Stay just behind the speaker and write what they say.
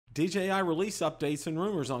DJI release updates and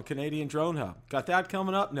rumors on Canadian Drone Hub. Got that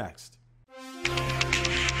coming up next.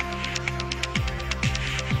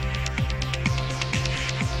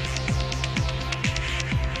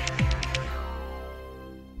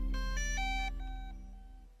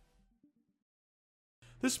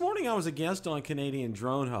 This morning I was a guest on Canadian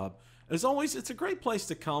Drone Hub. As always, it's a great place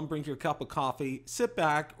to come, bring your cup of coffee, sit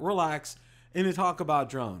back, relax, and to talk about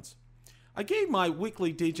drones. I gave my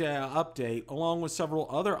weekly DJI update along with several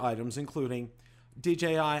other items including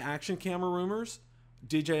DJI action camera rumors,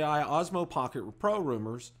 DJI Osmo Pocket Pro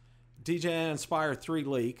rumors, DJI Inspire 3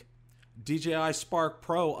 leak, DJI Spark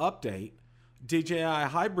Pro update, DJI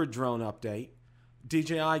hybrid drone update,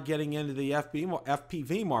 DJI getting into the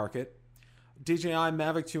FPV market, DJI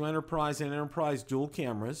Mavic 2 Enterprise and Enterprise dual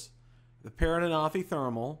cameras, the Parrot and Afi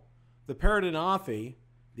thermal, the Parrot and Afi,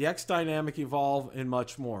 the X Dynamic Evolve, and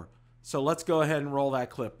much more. So let's go ahead and roll that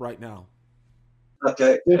clip right now.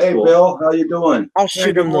 Okay. Hey, Bill, how you doing? I'll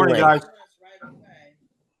shoot him. Good morning, guys.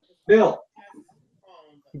 Bill.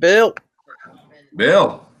 Bill.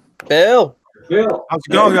 Bill. Bill. Bill. How's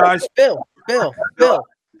it going, guys? Bill. Bill. Bill.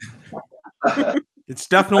 It's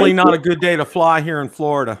definitely not a good day to fly here in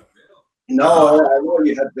Florida. No, I know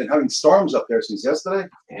you have been having storms up there since yesterday.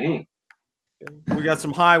 Dang. We got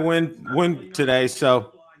some high wind today,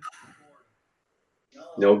 so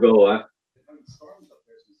No go, huh?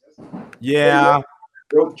 yeah.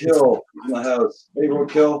 Roadkill in the house. Hey,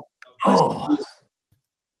 Roadkill. Oh.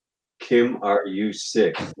 Kim, are you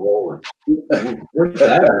sick? Rolling. What's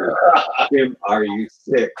that? Kim, are you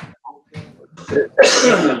sick? You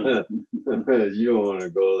don't want to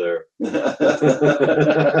go there.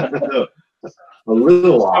 A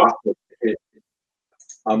little off.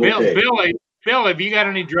 I'm okay. Bill, have you got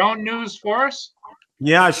any drone news for us?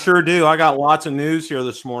 Yeah, I sure do. I got lots of news here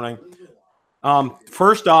this morning.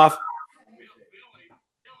 First off,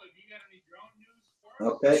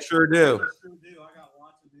 Okay. sure do.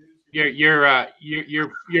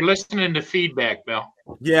 You're listening to feedback, Bill.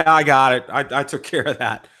 Yeah, I got it. I took care of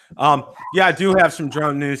that. Yeah, I do have some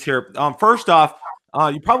drone news here. First off,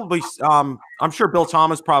 you probably, I'm sure Bill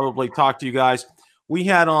Thomas probably talked to you guys. We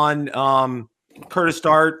had on Curtis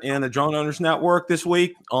Dart and the Drone Owners Network this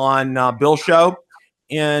week on Bill's show.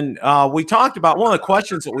 And we talked about one of the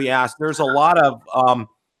questions that we asked. There's a lot of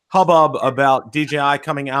hubbub about DJI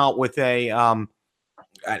coming out with an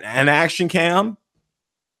action cam.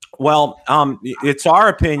 Well, it's our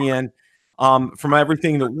opinion from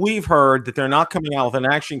everything that we've heard that they're not coming out with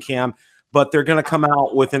an action cam, but they're going to come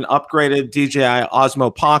out with an upgraded DJI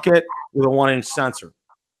Osmo Pocket with a 1-inch sensor.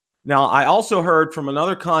 Now, I also heard from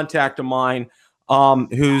another contact of mine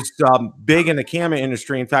who's big in the camera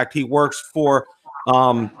industry. In fact, he works for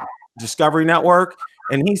Discovery Network,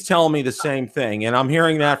 and he's telling me the same thing. And I'm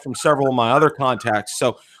hearing that from several of my other contacts.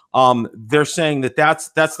 So they're saying that that's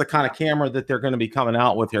the kind of camera that they're going to be coming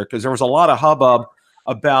out with here, because there was a lot of hubbub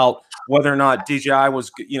about whether or not DJI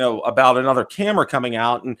was, about another camera coming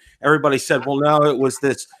out, and everybody said, well, no, it was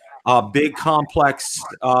this big complex,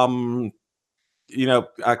 kind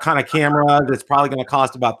of camera that's probably going to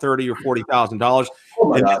cost about $30,000 or $40,000.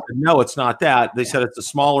 Oh And no, it's not that. They said it's a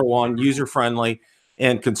smaller one, user friendly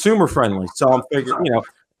and consumer friendly. So I'm figuring,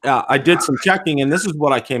 I did some checking, and this is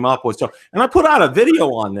what I came up with. So, and I put out a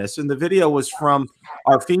video on this, and the video was from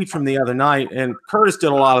our feed from the other night, and Curtis did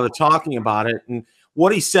a lot of the talking about it. And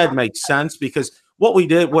what he said makes sense, because what he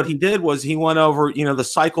did was he went over, the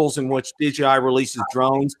cycles in which DJI releases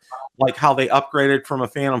drones, like how they upgraded from a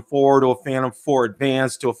Phantom 4 to a Phantom 4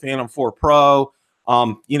 Advanced to a Phantom 4 Pro,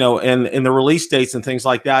 and the release dates and things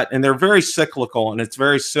like that. And they're very cyclical, and it's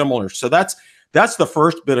very similar. So that's the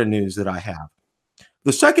first bit of news that I have.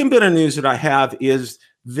 The second bit of news that I have is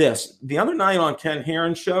this. The other night on Ken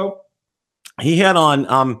Heron's show, he had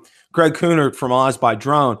on Greg Kunert from Oz by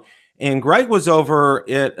Drone. And Greg was over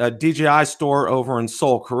at a DJI store over in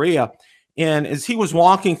Seoul, Korea. And as he was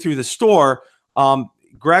walking through the store,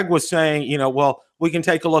 Greg was saying, well, we can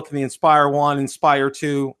take a look at the Inspire 1, Inspire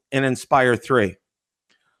 2, and Inspire 3.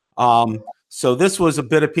 So this was a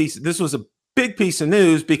big piece of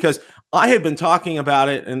news, because I had been talking about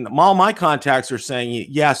it, and all my contacts are saying,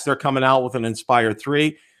 yes, they're coming out with an Inspire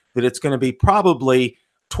 3, that it's going to be probably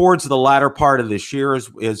towards the latter part of this year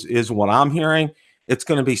is what I'm hearing. It's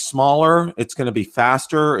going to be smaller. It's going to be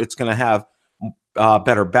faster. It's going to have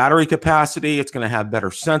better battery capacity. It's going to have better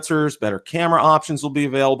sensors, better camera options will be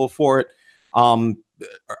available for it,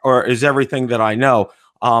 or is everything that I know.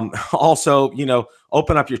 Also,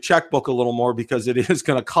 open up your checkbook a little more, because it is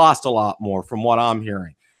going to cost a lot more from what I'm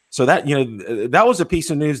hearing. So that, that was a piece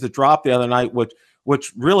of news that dropped the other night,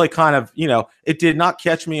 which really kind of, it did not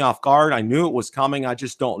catch me off guard. I knew it was coming. I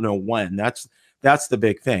just don't know when. That's the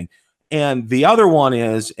big thing. And the other one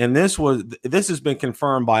is, and this has been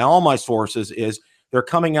confirmed by all my sources, is they're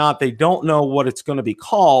coming out. They don't know what it's going to be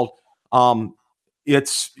called.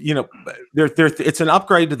 It's, it's an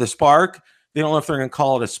upgrade to the Spark. They don't know if they're going to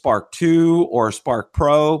call it a Spark 2 or a Spark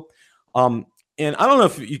Pro. And I don't know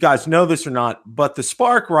if you guys know this or not, but the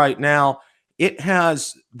Spark right now, it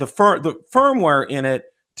has the firmware in it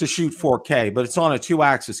to shoot 4K, but it's on a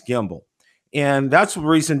 2-axis gimbal. And that's the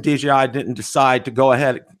reason DJI didn't decide to go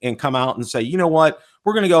ahead and come out and say, you know what,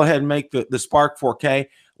 we're going to go ahead and make the Spark 4K.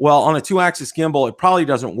 Well, on a 2-axis gimbal, it probably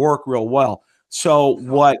doesn't work real well. So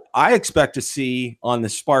what I expect to see on the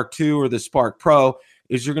Spark 2 or the Spark Pro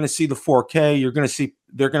is you're going to see the 4K. You're going to see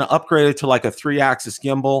they're going to upgrade it to like a 3-axis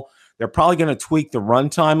gimbal. They're probably going to tweak the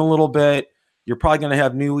runtime a little bit. You're probably going to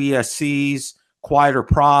have new ESCs, quieter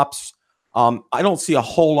props. I don't see a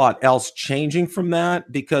whole lot else changing from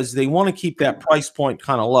that because they want to keep that price point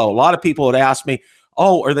kind of low. A lot of people had asked me,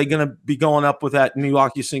 oh, are they going to be going up with that new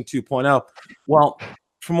OcuSync 2.0? Well,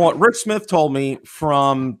 from what Rick Smith told me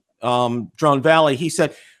from Drone Valley, he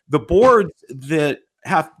said the boards that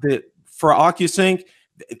for OcuSync,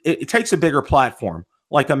 it takes a bigger platform.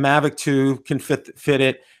 Like a Mavic 2 can fit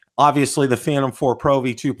it. Obviously, the Phantom 4 Pro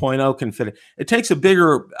V2.0 can fit it. It takes a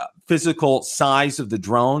bigger physical size of the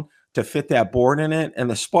drone to fit that board in it, and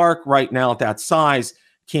the Spark right now at that size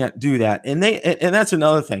can't do that. And that's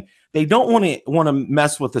another thing. They don't want to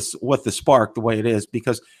mess with the Spark the way it is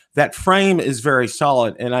because that frame is very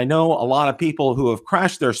solid. And I know a lot of people who have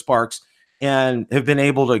crashed their Sparks and have been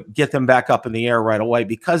able to get them back up in the air right away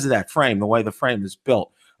because of that frame, the way the frame is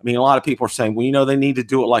built. I mean, a lot of people are saying, well, they need to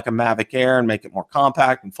do it like a Mavic Air and make it more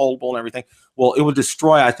compact and foldable and everything. Well, it would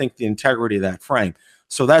destroy, I think, the integrity of that frame.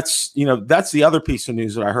 So that's the other piece of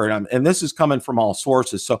news that I heard. And this is coming from all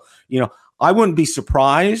sources. So, I wouldn't be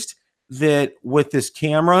surprised that with this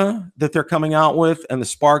camera that they're coming out with and the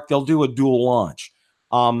Spark, they'll do a dual launch.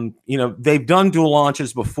 They've done dual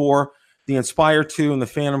launches before. The Inspire 2 and the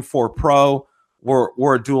Phantom 4 Pro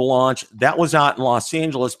were a dual launch. That was out in Los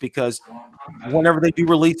Angeles because whenever they do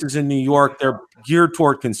releases in New York, they're geared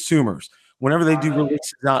toward consumers. Whenever they do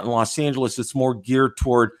releases out in Los Angeles, it's more geared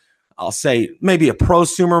toward, I'll say, maybe a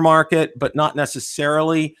prosumer market, but not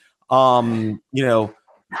necessarily, more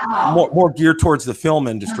geared towards the film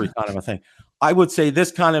industry kind of a thing. I would say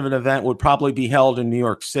this kind of an event would probably be held in New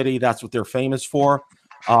York City. That's what they're famous for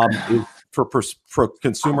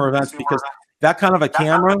consumer events, because that kind of a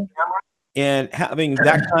camera and having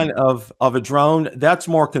that kind of a drone, that's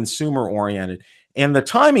more consumer oriented. And the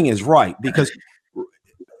timing is right because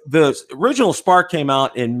the original Spark came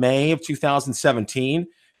out in May of 2017,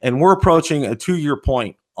 and we're approaching a 2-year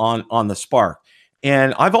point on the Spark.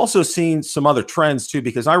 And I've also seen some other trends too,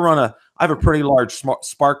 because I have a pretty large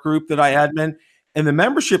Spark group that I admin, and the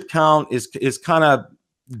membership count is kind of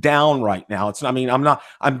down right now.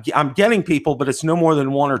 I'm getting people, but it's no more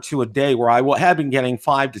than 1 or 2 a day, where I had been getting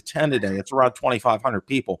 5 to 10 a day. It's around 2,500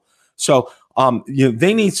 people. So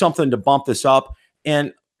they need something to bump this up.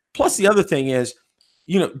 And plus the other thing is,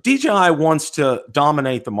 DJI wants to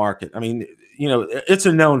dominate the market. I mean, it's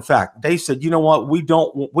a known fact. They said, you know what, we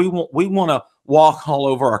want to walk all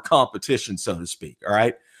over our competition, so to speak. All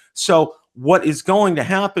right. So what is going to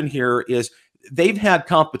happen here is they've had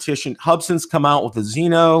competition. Hubson's come out with a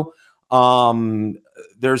Xeno.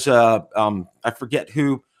 There's I forget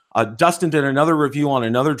who. Dustin did another review on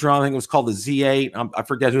another drone. I think it was called the Z8. I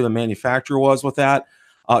forget who the manufacturer was with that.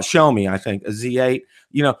 Xiaomi, I think, a Z8.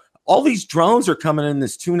 All these drones are coming in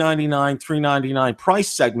this $299, $399 price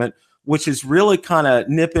segment, which is really kind of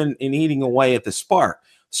nipping and eating away at the Spark.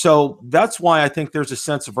 So that's why I think there's a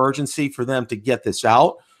sense of urgency for them to get this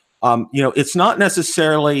out. It's not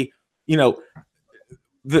necessarily,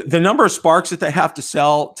 the number of Sparks that they have to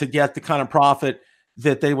sell to get the kind of profit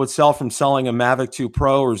that they would sell from selling a Mavic 2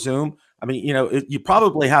 Pro or Zoom. I mean, you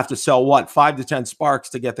probably have to sell 5 to 10 Sparks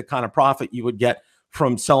to get the kind of profit you would get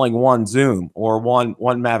from selling one Zoom or one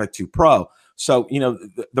Mavic 2 Pro. So,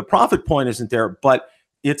 the profit point isn't there, but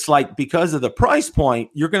it's like, because of the price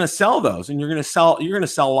point, you're going to sell those, and you're going to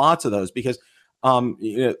sell lots of those, because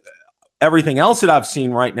everything else that I've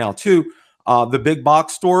seen right now too, the big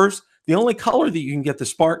box stores, the only color that you can get the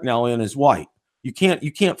Spark now in is white. You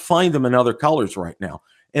can't find them in other colors right now.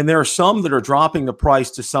 And there are some that are dropping the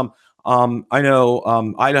price to some, I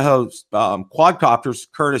know Idaho's quadcopters,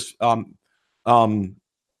 Curtis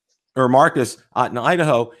or Marcus in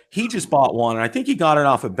Idaho, he just bought one, and I think he got it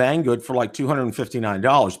off of Banggood for like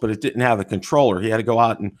 $259, but it didn't have a controller. He had to go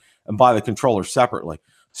out and buy the controller separately.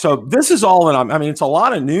 So this is all that I mean, it's a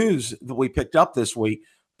lot of news that we picked up this week,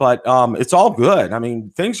 but it's all good. I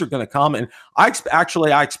mean, things are going to come, and I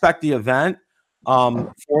expect the event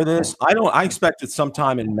for this. I expect it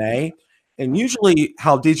sometime in May. And usually,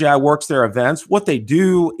 how DJI works their events, what they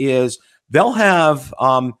do is they'll have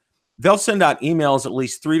they'll send out emails at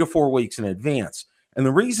least 3 to 4 weeks in advance. And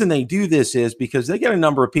the reason they do this is because they get a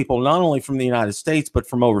number of people, not only from the United States, but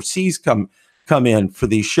from overseas come in for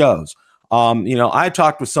these shows. I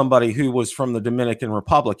talked with somebody who was from the Dominican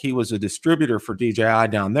Republic. He was a distributor for DJI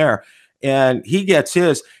down there. And he'll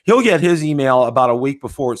get his email about a week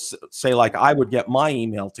before, say, like I would get my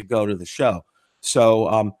email to go to the show.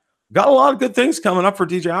 So got a lot of good things coming up for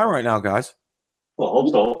DJI right now, guys. Well,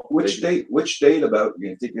 hope so. Which date about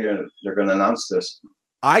you think they're going to announce this?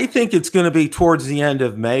 I think it's going to be towards the end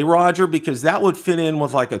of May, Roger, because that would fit in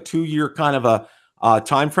with like a 2-year kind of a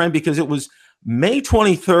time frame, because it was May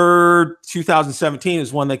 23rd, 2017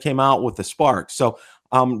 is when they came out with the Spark. So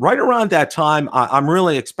right around that time, I'm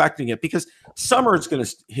really expecting it, because summer is going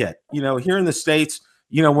to hit. Here in the States,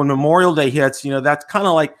 when Memorial Day hits, that's kind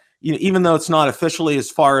of like, even though it's not officially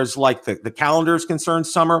as far as like the calendar is concerned,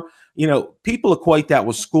 summer, people equate that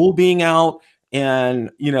with school being out,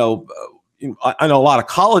 and, I know a lot of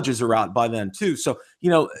colleges are out by then too. So,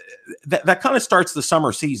 that kind of starts the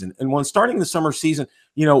summer season. And when starting the summer season,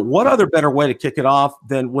 what other better way to kick it off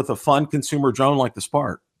than with a fun consumer drone like the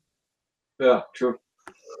Spark? Yeah, true.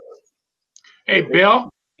 Hey, Bill,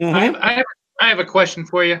 Mhm. I have a question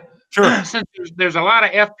for you. Sure. Since there's a lot of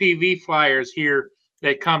FPV flyers here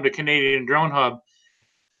that come to Canadian Drone Hub,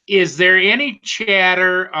 is there any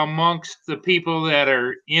chatter amongst the people that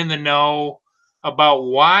are in the know about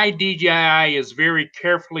why DJI is very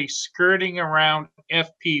carefully skirting around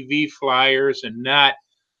FPV flyers and not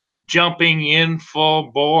jumping in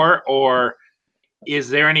full bore, or is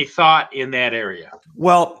there any thought in that area?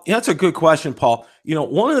 Well, that's a good question, Paul.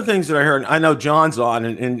 One of the things that I heard, and I know John's on,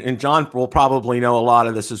 and John will probably know a lot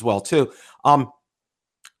of this as well too.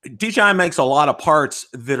 DJI makes a lot of parts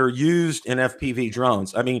that are used in FPV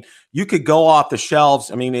drones. I mean, you could go off the shelves.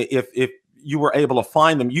 I mean, if you were able to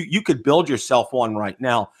find them, you could build yourself one right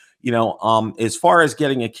now. As far as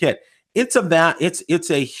getting a kit, it's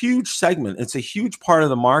a huge segment. It's a huge part of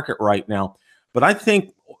the market right now. But I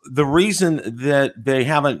think the reason that they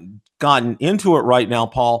haven't gotten into it right now,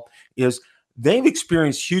 Paul, is they've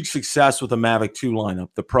experienced huge success with the Mavic 2 lineup,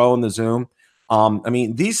 the Pro and the Zoom. I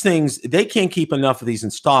mean, these things, they can't keep enough of these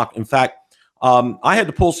in stock. In fact, I had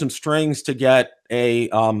to pull some strings to get a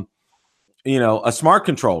smart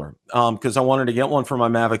controller, because I wanted to get one for my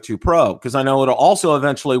Mavic 2 Pro, because I know it'll also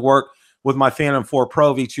eventually work with my Phantom 4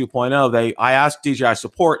 Pro V2.0. I asked DJI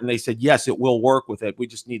support, and they said, yes, it will work with it. We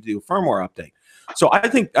just need to do a firmware update. So I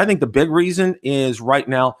think the big reason is right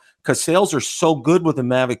now, because sales are so good with the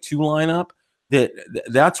Mavic 2 lineup,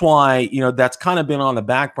 that's why, that's kind of been on the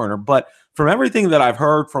back burner. But from everything that I've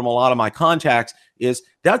heard from a lot of my contacts, is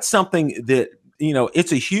that's something that,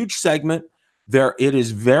 it's a huge segment there. It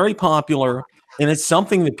is very popular, and it's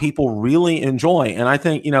something that people really enjoy. And I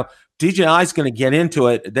think, DJI is going to get into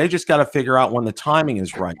it. They just got to figure out when the timing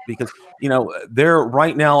is right, because, they're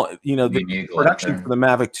right now, the production for the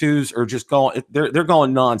Mavic 2s are just going, they're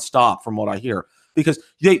going nonstop from what I hear, because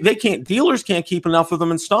dealers can't keep enough of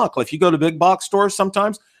them in stock. Like if you go to big box stores,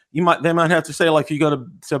 sometimes they might have to say, like, if you go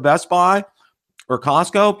to Best Buy or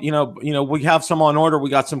Costco, we have some on order. We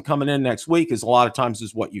got some coming in next week, is a lot of times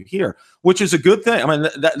is what you hear, which is a good thing. I mean,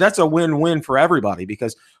 that's a win-win for everybody,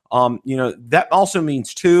 because, that also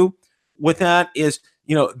means too, with that is,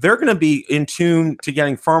 they're going to be in tune to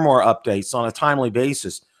getting firmware updates on a timely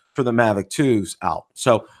basis for the Mavic 2s out.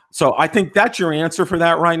 So I think that's your answer for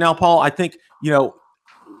that right now, Paul. I think,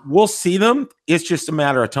 we'll see them. It's just a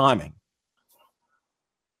matter of timing.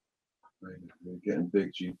 We're getting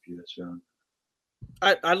big GPS around.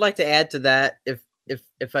 I'd like to add to that,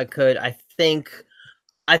 if I could. I think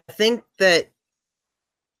that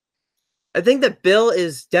Bill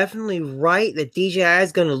is definitely right that DJI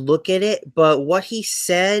is going to look at it, but what he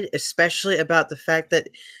said, especially about the fact that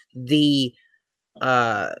the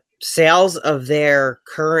sales of their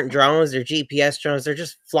current drones, their GPS drones, they're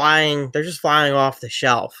just flying off the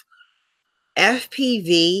shelf.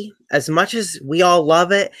 FPV, as much as we all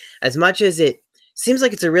love it, as much as it seems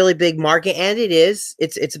like it's a really big market, and it is,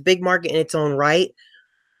 it's a big market in its own right,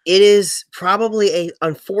 it is probably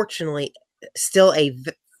unfortunately still a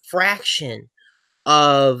fraction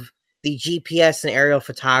of the GPS and aerial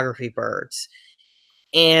photography birds.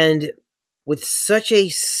 And with such a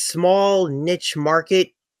small niche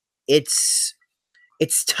market, it's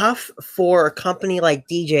tough for a company like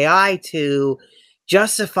DJI to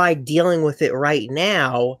justify dealing with it right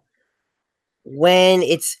now when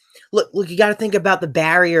it's look you got to think about the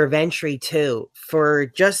barrier of entry too for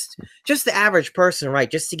just the average person, right?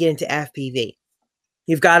 Just to get into FPV.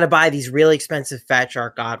 You've got to buy these really expensive Fat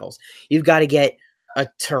Shark goggles. You've got to get a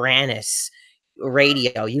Taranis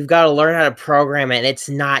radio. You've got to learn how to program it, and it's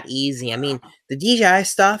not easy. I mean, the DJI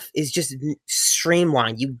stuff is just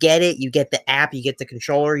streamlined. You get it, you get the app, you get the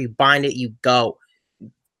controller, you bind it, you go.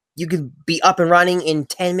 You could be up and running in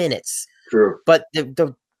 10 minutes. True. But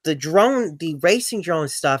the drone, the racing drone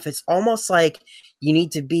stuff, it's almost like you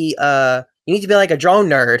need to be like a drone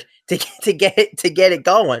nerd to get it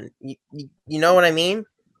going. You know what I mean?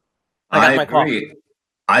 I agree.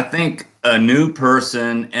 I think a new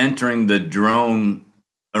person entering the drone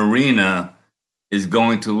arena is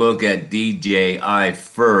going to look at DJI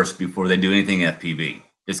first before they do anything FPV,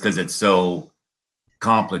 just because it's so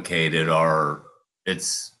complicated, or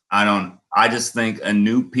it's I just think a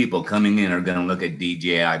new people coming in are going to look at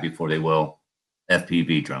DJI before they will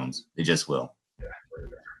FPV drones. They just will.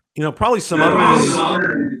 You know, probably some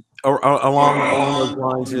other along those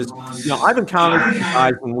lines is, you know, I've encountered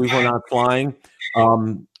guys when we went out flying,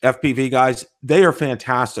 FPV guys. They are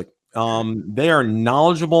fantastic. They are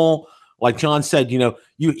knowledgeable. Like John said, you know,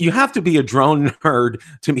 you have to be a drone nerd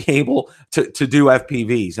to be able to do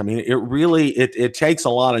FPVs. I mean, it takes a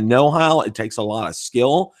lot of know-how. It takes a lot of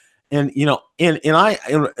skill. And, you know, in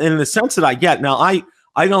the sense that I get now,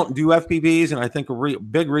 I don't do FPVs. And I think a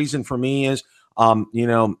big reason for me is, you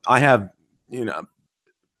know, I have, you know,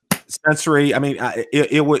 sensory. I mean,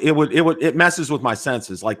 it messes with my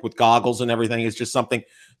senses, like with goggles and everything. It's just something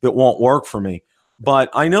that won't work for me. But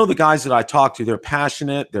I know the guys that I talk to, they're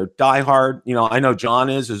passionate, they're diehard. You know, I know John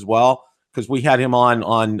is as well, because we had him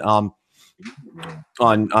on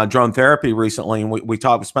Drone Therapy recently, and we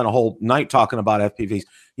spent a whole night talking about FPVs.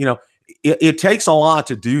 You know, it takes a lot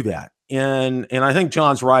to do that. And I think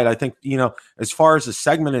John's right. I think, you know, as far as the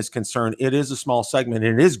segment is concerned, it is a small segment.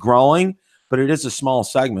 It is growing, but it is a small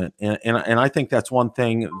segment. And I think that's one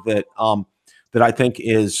thing that that I think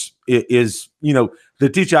is you know, the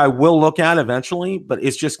DJI will look at eventually, but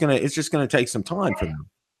it's just gonna take some time for them.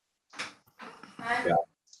 Yeah.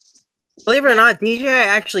 Believe it or not, DJI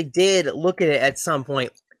actually did look at it at some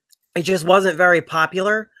point. It just wasn't very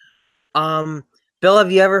popular. Bill,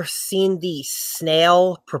 have you ever seen the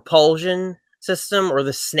Snail propulsion system or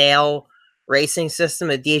the Snail racing system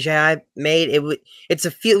that DJI made? It's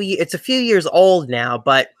a few years old now,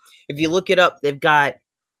 but if you look it up, they've got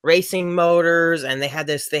racing motors, and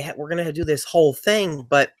we're gonna do this whole thing,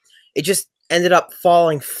 but it just ended up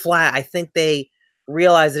falling flat. I think they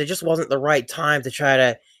realized that it just wasn't the right time to try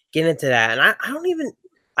to get into that, and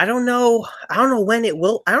I don't know when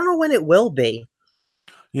it will be.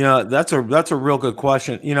 Yeah, that's a real good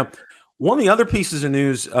question. You know, one of the other pieces of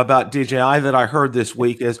news about DJI that I heard this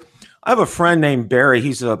week is I have a friend named Barry.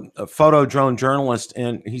 He's a photo drone journalist,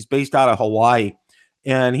 and he's based out of Hawaii.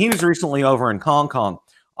 And he was recently over in Hong Kong,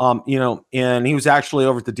 you know, and he was actually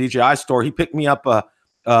over at the DJI store. He picked me up a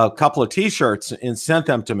couple of T-shirts and sent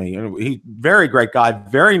them to me. And he, very great guy,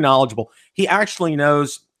 very knowledgeable. He actually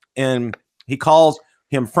knows, and he calls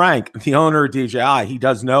him Frank, the owner of DJI. He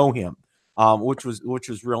does know him. Which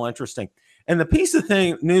was real interesting. And the piece of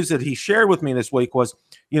news that he shared with me this week was,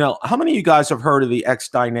 you know, how many of you guys have heard of the X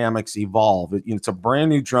Dynamics Evolve? It's a brand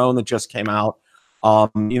new drone that just came out.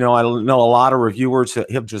 You know, I know a lot of reviewers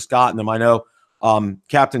have just gotten them. I know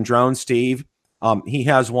Captain Drone Steve, he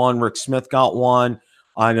has one. Rick Smith got one.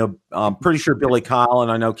 I know, I'm pretty sure Billy Kyle,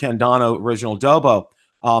 and I know Ken Dono, Original Dobo,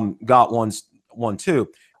 got one too.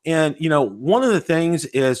 And, you know, one of the things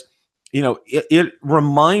is, you know, it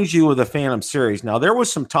reminds you of the Phantom series. Now, there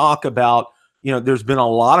was some talk about, you know, there's been a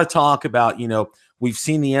lot of talk about, you know, we've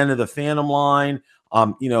seen the end of the Phantom line,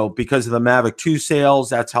 you know, because of the Mavic 2 sales.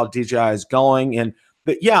 That's how DJI is going.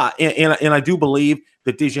 But yeah, and I do believe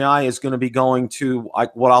that DJI is going to be going to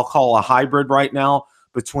like what I'll call a hybrid right now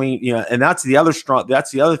between, you know, and that's the other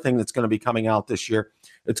thing that's going to be coming out this year.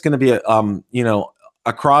 It's going to be a, you know,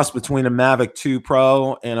 a cross between a Mavic 2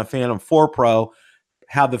 Pro and a Phantom 4 Pro.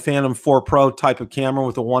 Have the Phantom 4 Pro type of camera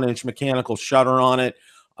with a 1-inch mechanical shutter on it,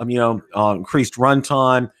 you know, increased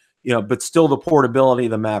runtime, you know, but still the portability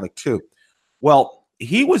of the Mavic 2. Well,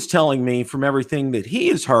 he was telling me from everything that he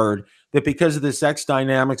has heard that because of this X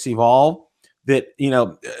Dynamics Evolve, that, you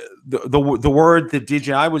know, the word that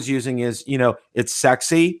DJI was using is, you know, it's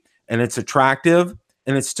sexy and it's attractive,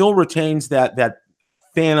 and it still retains that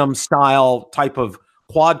Phantom style type of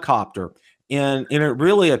quadcopter, and it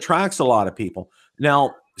really attracts a lot of people.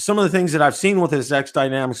 Now, some of the things that I've seen with this X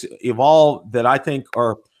Dynamics Evolve that I think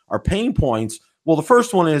are pain points. Well, the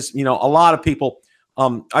first one is, you know, a lot of people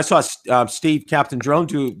I saw Steve Captain Drone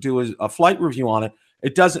do a flight review on it.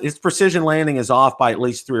 It doesn't. Its precision landing is off by at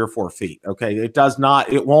least 3 or 4 feet. Okay, it does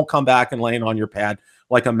not. It won't come back and land on your pad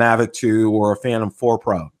like a Mavic 2 or a Phantom 4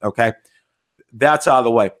 Pro. Okay, that's out of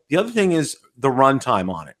the way. The other thing is the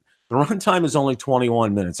runtime on it. The runtime is only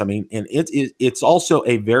 21 minutes. I mean, and it's also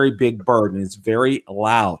a very big bird, and it's very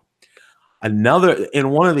loud. And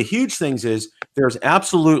one of the huge things is there's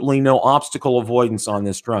absolutely no obstacle avoidance on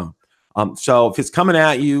this drone. So if it's coming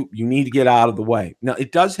at you, you need to get out of the way. Now,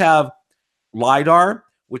 it does have LiDAR,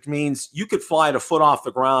 which means you could fly it a foot off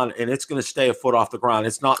the ground and it's going to stay a foot off the ground.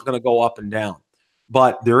 It's not going to go up and down,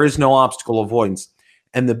 but there is no obstacle avoidance.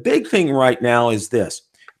 And the big thing right now is this.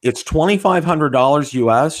 It's $2,500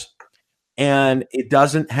 US, and it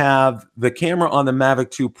doesn't have the camera on the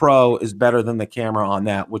Mavic 2 Pro is better than the camera on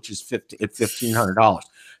that, which is $1,500.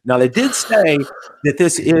 Now, they did say that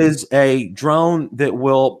this is a drone that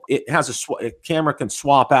it has a camera can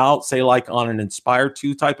swap out, say like on an Inspire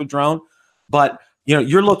 2 type of drone. But,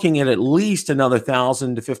 you're looking at least another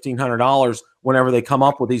 $1,000 to $1,500 whenever they come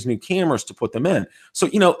up with these new cameras to put them in. So,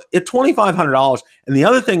 at $2,500. And the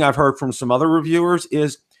other thing I've heard from some other reviewers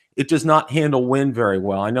is it does not handle wind very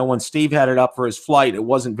well. I know when Steve had it up for his flight, it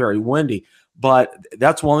wasn't very windy. But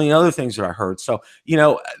that's one of the other things that I heard. So,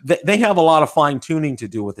 they have a lot of fine tuning to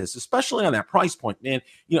do with this, especially on that price point, man.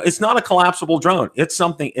 It's not a collapsible drone. It's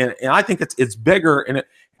something, and I think it's bigger, and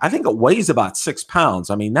I think it weighs about 6 pounds.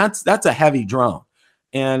 I mean, that's a heavy drone,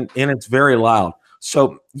 and it's very loud.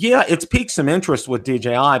 So, yeah, it's piqued some interest with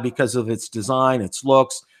DJI because of its design, its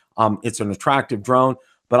looks. It's an attractive drone.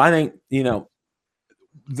 But I think,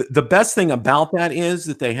 the best thing about that is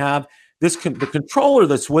that they have the controller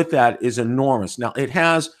that's with that is enormous. Now, it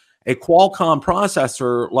has a Qualcomm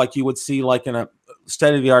processor like you would see like in a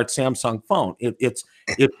state-of-the-art Samsung phone. It's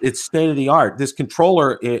state-of-the-art. This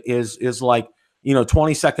controller is like,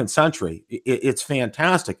 22nd century. It's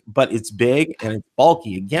fantastic, but it's big and it's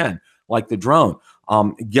bulky, again, like the drone.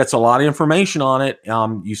 It gets a lot of information on it.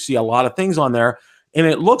 You see a lot of things on there, and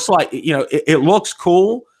it looks like, it looks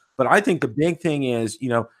cool, but I think the big thing is,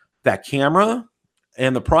 that camera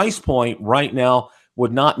and the price point right now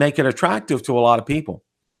would not make it attractive to a lot of people.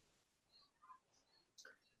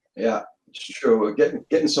 Yeah, it's true.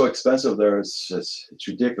 Getting so expensive there it's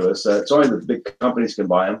ridiculous. It's only the big companies can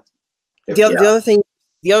buy them. The other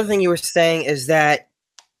thing you were saying is that,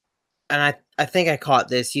 and I think I caught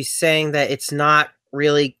this, you saying that it's not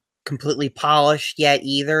really completely polished yet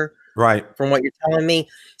either. Right. From what you're telling me.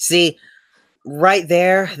 See, right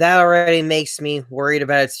there, that already makes me worried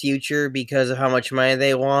about its future because of how much money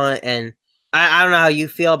they want. And I don't know how you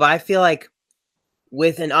feel, but I feel like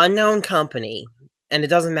with an unknown company, and it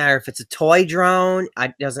doesn't matter if it's a toy drone,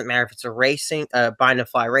 it doesn't matter if it's a bind to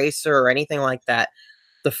fly racer or anything like that,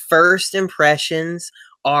 the first impressions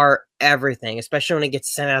are everything, especially when it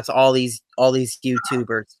gets sent out to all these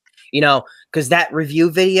YouTubers. Because that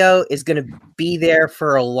review video is going to be there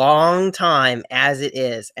for a long time as it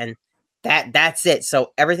is, and that's it.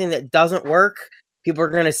 So everything that doesn't work, people are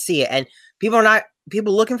going to see it, and people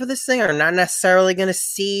looking for this thing are not necessarily going to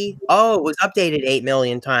see, oh, it was updated 8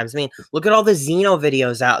 million times. I mean, look at all the Xeno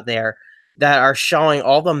videos out there that are showing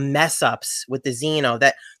all the mess ups with the Xeno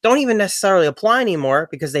that don't even necessarily apply anymore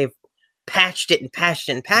because they've patched it and patched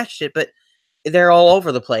it and patched it, but they're all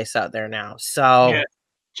over the place out there now. So, yeah,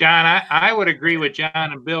 John, I would agree with John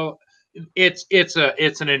and Bill. It's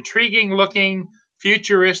an intriguing looking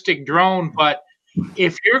futuristic drone, but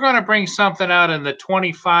if you're going to bring something out in the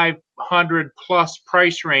 2,500 plus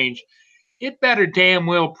price range, it better damn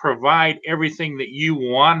well provide everything that you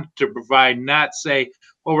want to provide, not say,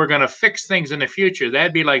 well, we're going to fix things in the future.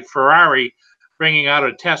 That'd be like Ferrari bringing out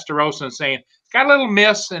a Testarossa and saying, it's got a little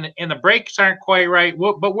miss and the brakes aren't quite right,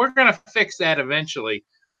 but we're going to fix that eventually.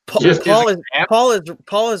 Paul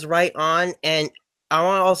is right on, and I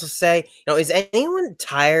want to also say, is anyone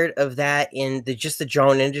tired of that in just the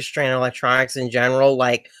drone industry and electronics in general?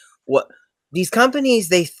 Like, what these companies,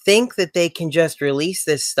 they think that they can just release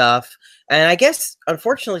this stuff, and I guess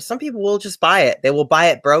unfortunately, some people will just buy it. They will buy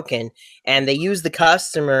it broken, and they use the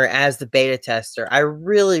customer as the beta tester. I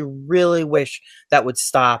really, really wish that would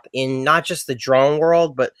stop in not just the drone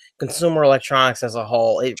world, but consumer electronics as a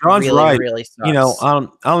whole. It John's really, right. really sucks. I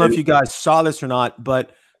don't know if you guys saw this or not,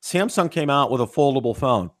 but Samsung came out with a foldable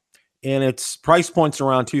phone, and its price point's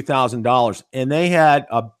around $2,000. And they had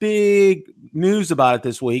a big news about it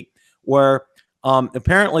this week where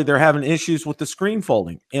apparently they're having issues with the screen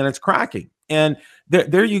folding and it's cracking. And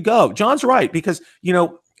there you go. John's right, because they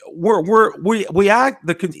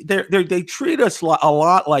treat us a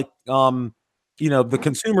lot like the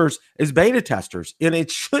consumers as beta testers, and it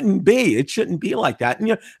shouldn't be. It shouldn't be like that.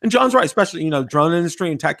 And and John's right, especially drone industry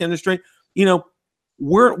and tech industry.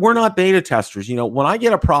 We're not beta testers. When I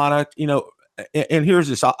get a product, and here's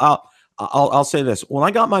this. I'll say this. When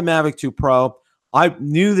I got my Mavic 2 Pro, I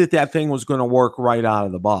knew that thing was going to work right out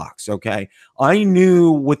of the box. Okay, I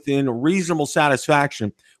knew within reasonable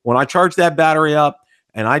satisfaction when I charged that battery up,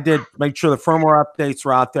 and I did make sure the firmware updates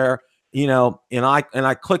were out there. And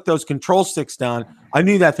I clicked those control sticks down. I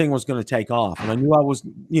knew that thing was going to take off, and I knew I was,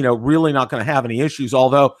 really not going to have any issues.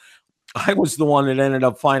 Although I was the one that ended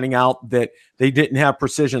up finding out that they didn't have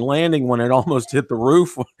precision landing when it almost hit the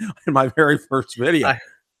roof in my very first video.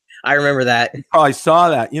 I remember that. You probably saw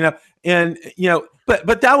that,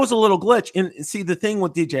 but that was a little glitch. And see, the thing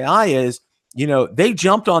with DJI is, they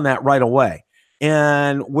jumped on that right away.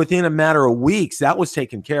 And within a matter of weeks, that was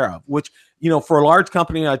taken care of, which, for a large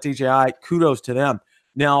company like DJI, kudos to them.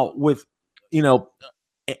 Now with,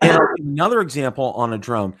 and another example on a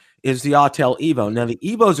drone is the Autel Evo. Now the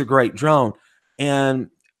Evo is a great drone, and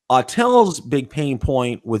Autel's big pain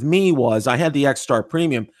point with me was I had the X-Star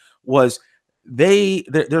Premium. Was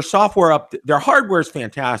their software their hardware is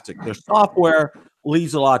fantastic. Their software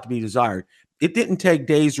leaves a lot to be desired. It didn't take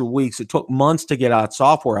days or weeks. It took months to get out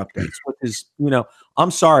software updates, which is,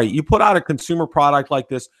 I'm sorry, you put out a consumer product like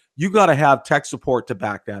this, you got to have tech support to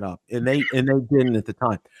back that up. And they didn't at the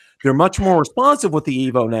time. They're much more responsive with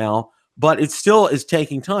the Evo now, but it still is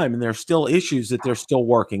taking time, and there's still issues that they're still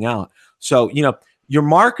working out. So, your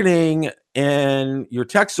marketing and your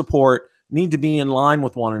tech support need to be in line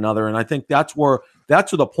with one another. And I think that's where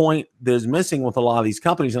the point that is missing with a lot of these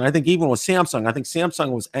companies. And I think even with Samsung, I think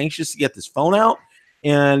Samsung was anxious to get this phone out.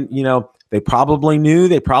 And, they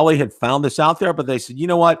probably had found this out there, but they said, you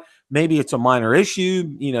know what, maybe it's a minor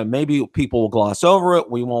issue. Maybe people will gloss over it.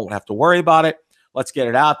 We won't have to worry about it. Let's get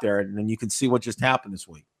it out there. And then you can see what just happened this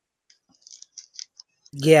week.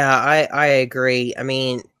 Yeah, I agree. I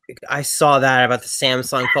mean, I saw that about the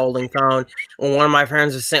Samsung folding phone. When one of my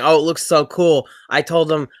friends was saying, oh, it looks so cool, I told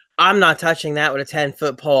them, I'm not touching that with a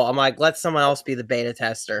 10-foot pole. I'm like, let someone else be the beta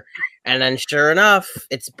tester. And then sure enough,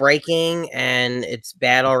 it's breaking and it's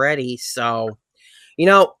bad already. So,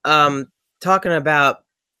 talking about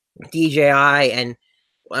DJI and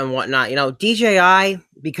whatnot, DJI,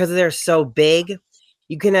 because they're so big,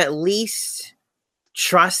 you can at least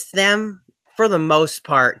trust them for the most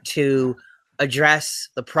part to address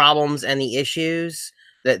the problems and the issues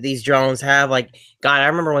that these drones have. Like, God, I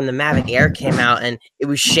remember when the Mavic Air came out and it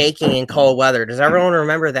was shaking in cold weather. Does everyone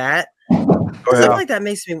remember that? Stuff like that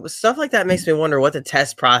makes me wonder what the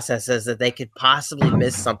test process is that they could possibly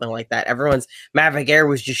miss something like that. Everyone's Mavic Air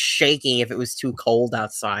was just shaking if it was too cold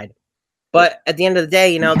outside. But at the end of the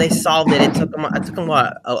day, they solved it. It took them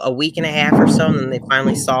what, a week and a half or so, and then they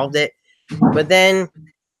finally solved it. But then,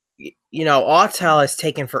 Autel has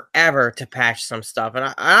taken forever to patch some stuff,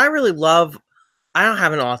 and I really love. I don't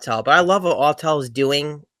have an Autel, but I love what Autel is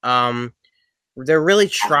doing. They're really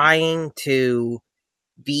trying to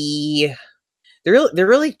be. They're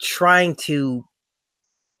really trying to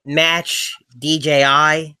match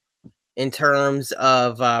DJI in terms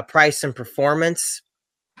of price and performance.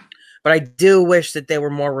 But I do wish that they were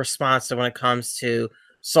more responsive when it comes to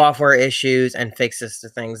software issues and fixes to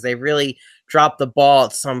things. They really dropped the ball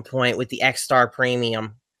at some point with the X-Star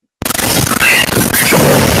Premium.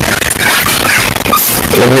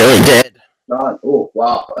 It really did. Oh,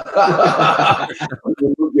 wow.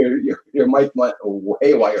 your mic went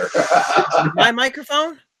haywire. My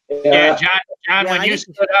microphone? Yeah, John, when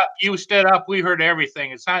you stood up, we heard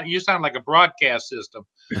everything. You sound like a broadcast system.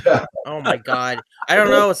 Oh my God. I don't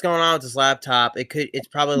know what's going on with this laptop. It's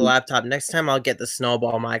probably the laptop. Next time I'll get the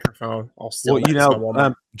snowball microphone.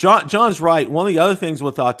 John's right. One of the other things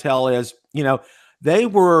with Autel is, they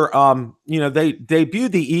were, they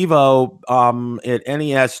debuted the Evo at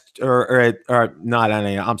NES or not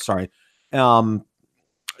NES. I'm sorry,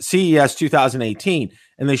 CES 2018,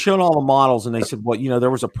 and they showed all the models, and they said, well,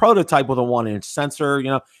 there was a prototype with a 1-inch sensor,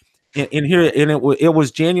 in here, and it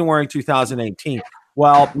was January 2018.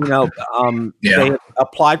 Well, they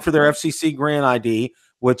applied for their FCC grant ID,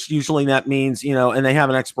 which usually that means, and they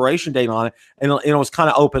have an expiration date on it, and it was kind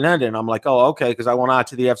of open ended. And I'm like, oh, okay, because I went out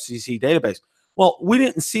to the FCC database. Well, we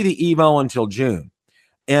didn't see the Evo until June.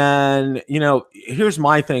 And, here's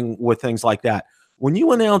my thing with things like that. When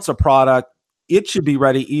you announce a product, it should be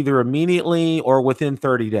ready either immediately or within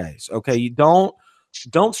 30 days. Okay. You don't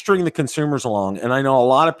string the consumers along. And I know a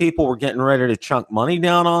lot of people were getting ready to chunk money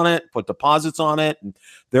down on it, put deposits on it. And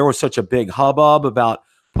there was such a big hubbub about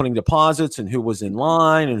putting deposits and who was in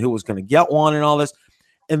line and who was going to get one and all this.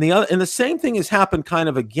 And the same thing has happened kind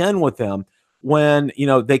of again with them. when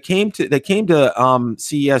they came to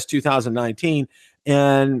CES 2019,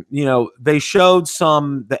 and they showed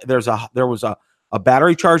some. There was a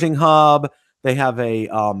battery charging hub. They have a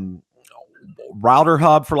router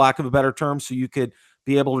hub, for lack of a better term, so you could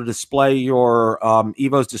be able to display your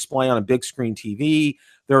Evo's display on a big screen TV.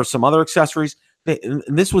 There are some other accessories. And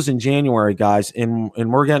this was in January, guys, and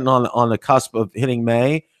we're getting on the cusp of hitting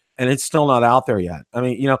May, and it's still not out there yet. I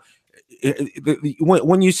mean,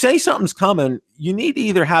 when you say something's coming, you need to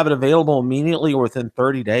either have it available immediately or within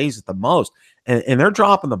 30 days at the most. And they're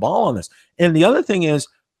dropping the ball on this. And the other thing is,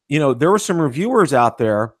 there were some reviewers out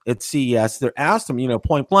there at CES that asked them,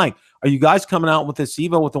 point blank, are you guys coming out with this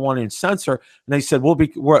Evo with the 1-inch sensor? And they said, we're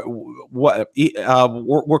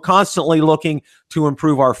constantly looking to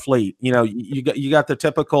improve our fleet. You got the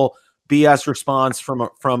typical BS response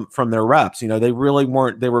from their reps. They really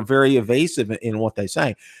weren't. They were very evasive in what they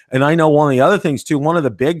say. And I know one of the other things too. One of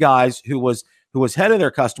the big guys who was head of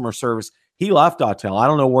their customer service, he left Autel. I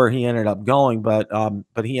don't know where he ended up going, but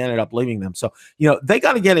he ended up leaving them. So they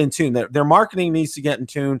got to get in tune. Their marketing needs to get in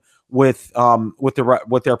tune with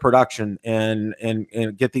their production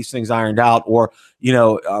and get these things ironed out, or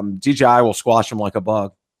DJI will squash them like a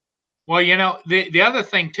bug. Well, the other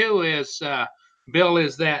thing too is, Bill,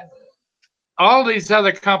 is that all these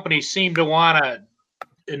other companies seem to want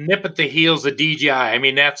to nip at the heels of DJI. I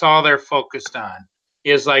mean, that's all they're focused on,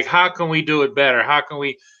 is like, how can we do it better? How can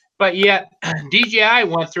we? But yet DJI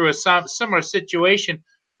went through a similar situation.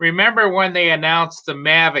 Remember when they announced the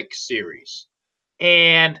Mavic series,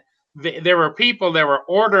 and there were people that were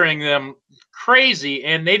ordering them crazy,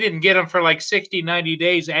 and they didn't get them for like 60, 90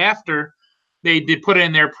 days after they did put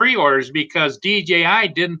in their pre-orders, because DJI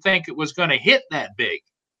didn't think it was going to hit that big.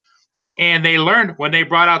 And they learned when they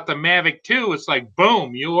brought out the Mavic 2, it's like,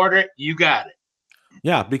 boom, you order it, you got it.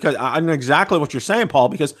 Yeah, because I know exactly what you're saying, Paul,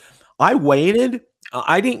 because I waited.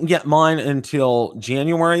 I didn't get mine until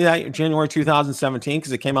January 2017,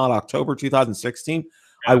 because it came out October 2016.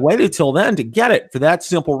 I waited till then to get it for that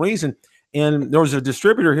simple reason. And there was a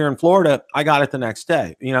distributor here in Florida. I got it the next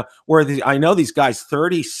day, where I know these guys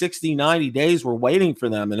 30, 60, 90 days were waiting for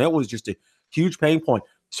them. And it was just a huge pain point.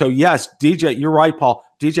 So yes, you're right, Paul.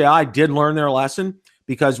 DJI did learn their lesson,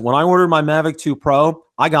 because when I ordered my Mavic 2 Pro,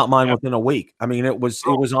 I got mine within a week. I mean, it was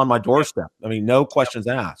on my doorstep. I mean, no questions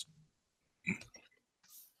asked.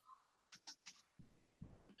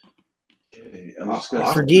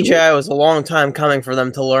 For DJI, it was a long time coming for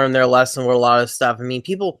them to learn their lesson with a lot of stuff. I mean,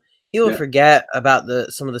 people forget about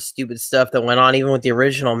some of the stupid stuff that went on, even with the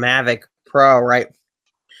original Mavic Pro, right?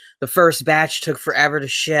 The first batch took forever to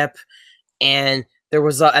ship, and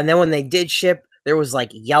and then when they did ship, there was like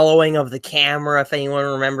yellowing of the camera. If anyone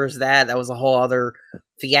remembers that, that was a whole other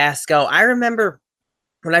fiasco. I remember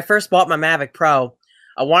when I first bought my Mavic Pro,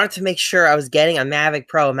 I wanted to make sure I was getting a Mavic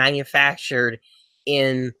Pro manufactured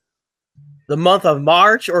in the month of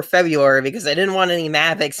March or February, because I didn't want any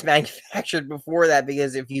Mavics manufactured before that,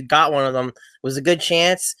 because if you got one of them, it was a good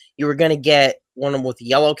chance you were going to get one with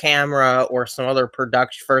yellow camera or some other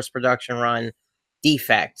first production run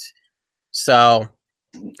defect. So,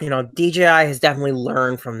 DJI has definitely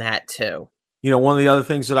learned from that too. One of the other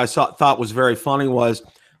things that I thought was very funny was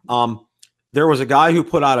there was a guy who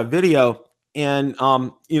put out a video, and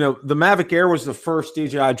the Mavic Air was the first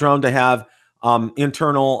DJI drone to have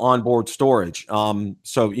internal onboard storage.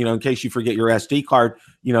 So, in case you forget your SD card,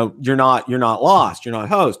 you're not lost, you're not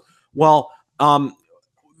hosed. Well,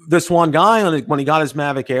 this one guy, when he got his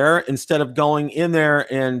Mavic Air, instead of going in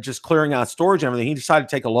there and just clearing out storage and everything, he decided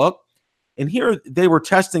to take a look. And here they were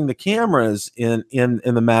testing the cameras in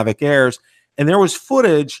the Mavic Airs, and there was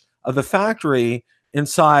footage of the factory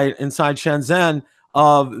inside Shenzhen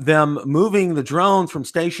of them moving the drone from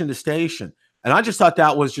station to station. And I just thought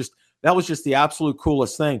that was just the absolute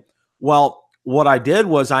coolest thing. Well, what I did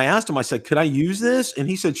was I asked him, I said, could I use this? And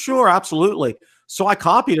he said, sure, absolutely. So I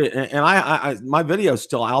copied it, and I my video is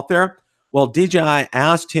still out there. Well, DJI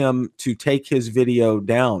asked him to take his video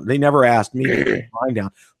down. They never asked me to take mine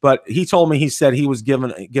down, but he told me, he said he was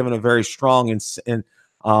given a very strong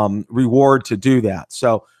reward to do that.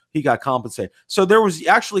 So he got compensated. So there was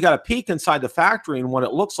actually got a peek inside the factory and what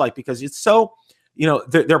it looks like, because it's so,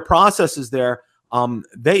 their processes there.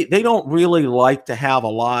 They don't really like to have a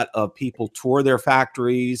lot of people tour their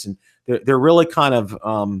factories, and they're really kind of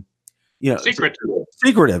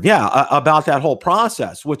secretive, about that whole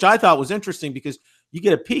process, which I thought was interesting, because you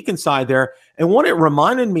get a peek inside there. And what it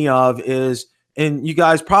reminded me of is, and you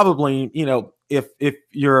guys probably, if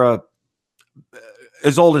you're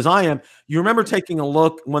as old as I am, you remember taking a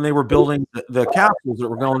look when they were building the capsules that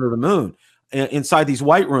were going to the moon. inside these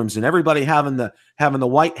white rooms, and everybody having the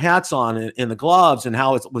white hats on and the gloves, and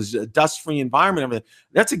how it was a dust-free environment. Everything.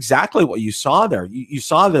 That's exactly what you saw there. You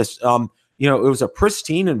saw this. You know, it was a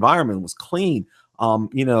pristine environment. It was clean.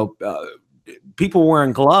 You know, people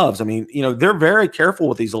wearing gloves. I mean, you know, they're very careful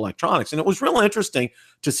with these electronics, and it was really interesting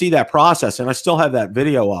to see that process. And I still have that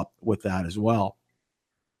video up with that as well.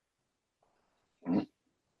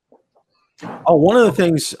 Oh, one of the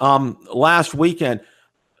things last weekend,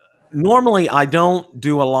 normally I don't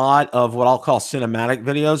do a lot of what I'll call cinematic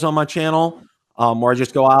videos on my channel, where I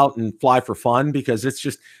just go out and fly for fun, because it's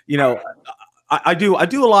just, you know, I do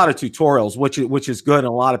a lot of tutorials, which is good, and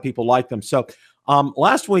a lot of people like them. So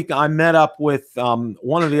last week I met up with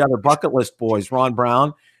one of the other bucket list boys, Ron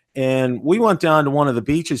Brown, and we went down to one of the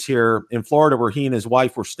beaches here in Florida where he and his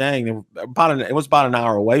wife were staying. It was about an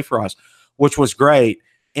hour away for us, which was great.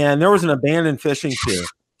 And there was an abandoned fishing pier,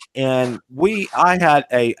 and I had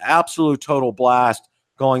a absolute total blast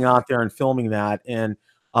going out there and filming that, and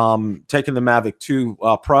taking the Mavic 2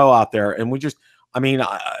 Pro out there. And we just, I mean,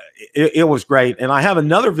 it was great. And I have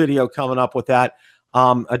another video coming up with that.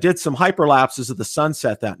 I did some hyperlapses of the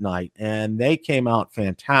sunset that night, and they came out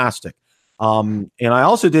fantastic. And I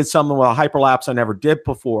also did something with a hyperlapse I never did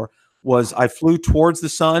before, was I flew towards the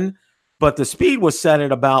sun, but the speed was set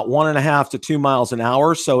at about 1.5 to 2 miles an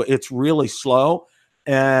hour. So it's really slow,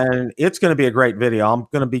 and it's going to be a great video. I'm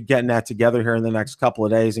going to be getting that together here in the next couple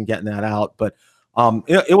of days and getting that out. But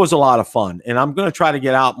it was a lot of fun, and I'm going to try to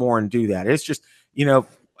get out more and do that. It's just, you know,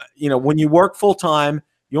 when you work full time,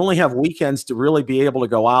 you only have weekends to really be able to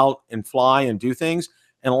go out and fly and do things.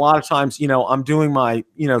 And a lot of times, you know, I'm doing my,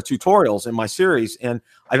 you know, tutorials in my series, and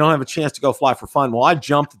I don't have a chance to go fly for fun. Well, I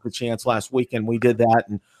jumped at the chance last weekend. We did that.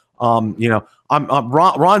 And, you know,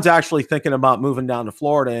 Ron's actually thinking about moving down to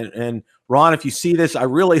Florida. And Ron, if you see this, I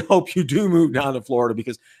really hope you do move down to Florida,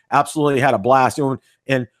 because absolutely had a blast.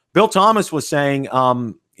 And Bill Thomas was saying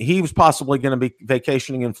he was possibly going to be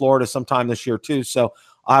vacationing in Florida sometime this year too. So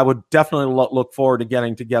I would definitely look forward to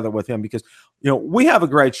getting together with him, because, you know, we have a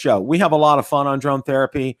great show. We have a lot of fun on Drone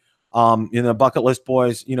Therapy. You know, the Bucket List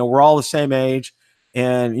Boys, you know, we're all the same age.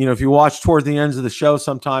 And, you know, if you watch toward the ends of the show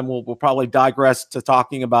sometime, we'll probably digress to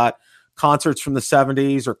talking about concerts from the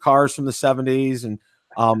 70s or cars from the 70s. And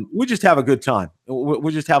we just have a good time.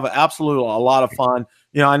 We just have a lot of fun.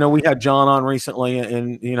 You know, I know we had John on recently,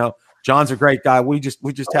 and, you know, John's a great guy. We just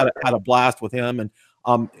had a blast with him. And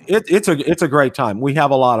it's a great time. We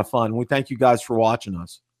have a lot of fun. We thank you guys for watching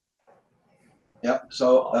us. Yep.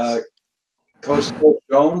 So Coach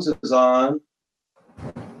Jones is on.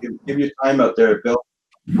 Give your time out there, Bill.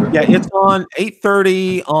 Yeah, it's on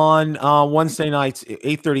 8:30 on Wednesday nights,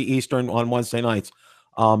 8:30 Eastern on Wednesday nights.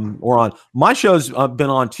 We're on. My show's been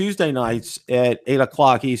on Tuesday nights at 8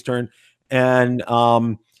 o'clock Eastern, and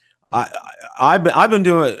I've been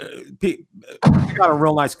doing. I got a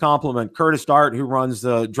real nice compliment. Curtis Dart, who runs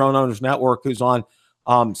the Drone Owners Network, who's on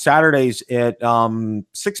Saturdays at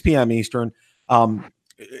 6 p.m. Eastern.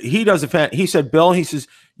 He does he said, Bill, he says,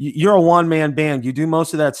 you're a one-man band. You do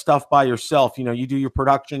most of that stuff by yourself. You know, you do your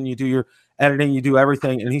production, you do your editing, you do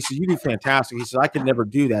everything. And he said, you do fantastic. He said, I could never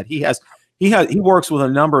do that. He works with a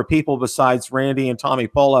number of people besides Randy and Tommy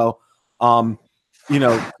Polo, you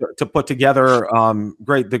know, to put together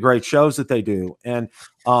the great shows that they do. And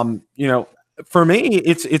you know, for me,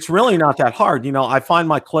 it's really not that hard. You know, I find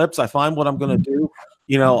my clips, I find what I'm going to do.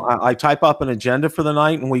 You know, I type up an agenda for the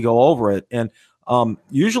night and we go over it. And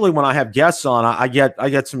usually when I have guests on, I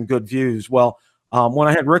get some good views. Well, when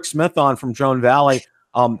I had Rick Smith on from Drone Valley,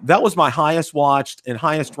 that was my highest watched and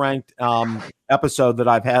highest ranked episode that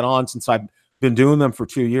I've had on since I've been doing them for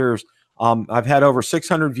 2 years. I've had over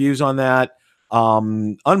 600 views on that.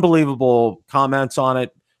 Unbelievable comments on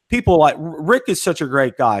it. People like Rick is such a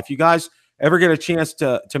great guy. If you guys ever get a chance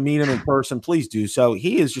to meet him in person, please do so.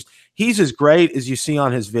 He's as great as you see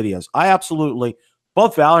on his videos. I absolutely,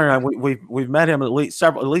 both Valerie and I, we've met him at least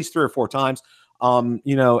 3 or 4 times.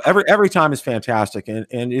 You know, every time is fantastic, and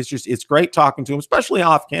it's great talking to him, especially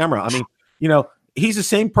off camera. I mean, you know, he's the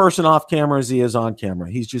same person off camera as he is on camera.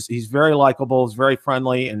 He's very likable, he's very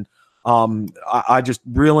friendly, and I just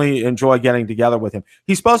really enjoy getting together with him.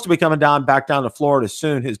 He's supposed to be coming back down to Florida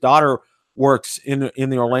soon. His daughter works in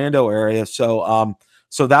the Orlando area, so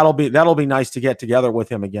so that'll be nice to get together with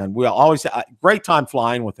him again. We always great time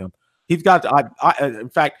flying with him. He's got in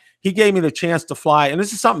fact, he gave me the chance to fly, and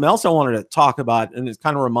this is something else I wanted to talk about, and it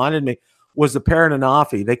kind of reminded me, was the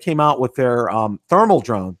Parananafi. They came out with their thermal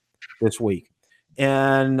drone this week,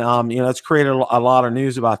 and you know, it's created a lot of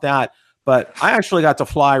news about that. But I actually got to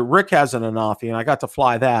fly. Rick has an Anafi, and I got to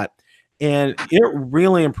fly that. and it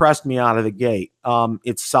really impressed me out of the gate.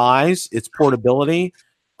 Its size, its portability.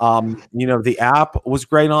 You know, the app was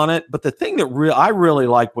great on it, but the thing that I really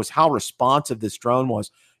liked was how responsive this drone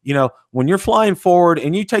was. You know, when you're flying forward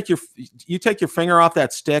and you take your finger off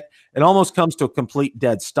that stick, it almost comes to a complete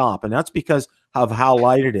dead stop, and that's because of how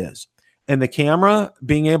light it is. And the camera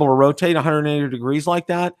being able to rotate 180 degrees like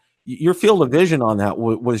that, your field of vision on that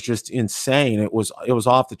was just insane. It was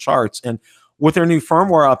off the charts. And with their new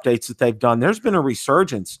firmware updates that they've done, there's been a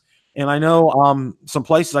resurgence. And I know some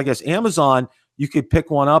places, I guess Amazon, you could pick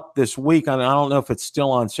one up this week. And I don't know if it's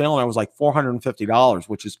still on sale. And it was like $450,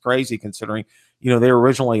 which is crazy considering, you know, they were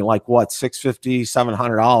originally like what, $650,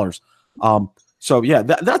 $700. So yeah,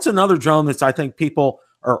 that's another drone that's, I think people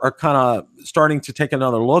are kind of starting to take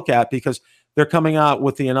another look at, because they're coming out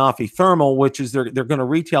with the Anafi Thermal, which is they're going to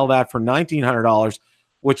retail that for $1,900,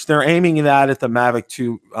 which they're aiming that at the Mavic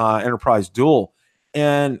 2 Enterprise Dual.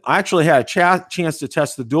 And I actually had a chance to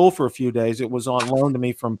test the Dual for a few days. It was on loan to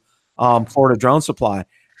me from Florida Drone Supply.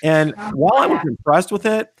 And while I was impressed with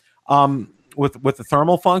it, with the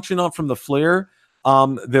thermal function from the FLIR,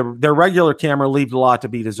 their regular camera left a lot to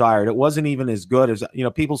be desired. It wasn't even as good as, you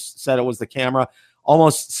know, people said it was the camera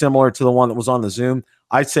almost similar to the one that was on the Zoom.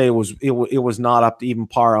 I'd say it was not up to even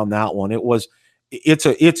par on that one. It's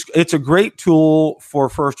a great tool for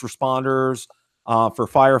first responders, for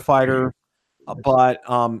firefighters, but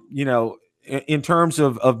you know, in terms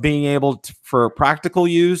of being able to, for practical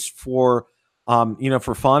use, for you know,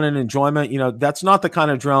 for fun and enjoyment, you know, that's not the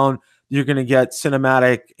kind of drone you're going to get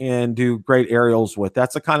cinematic and do great aerials with.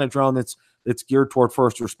 That's the kind of drone that's geared toward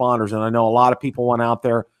first responders. And I know a lot of people went out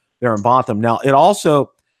there and bought them. Now, it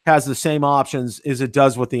also has the same options as it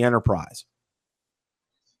does with the Enterprise.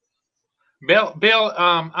 Bill,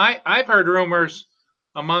 I've heard rumors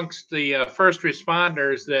amongst the first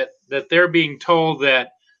responders that they're being told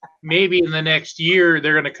that maybe in the next year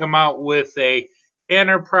they're going to come out with a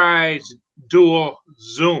Enterprise dual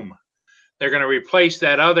zoom. They're going to replace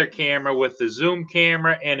that other camera with the zoom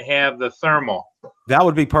camera and have the thermal. That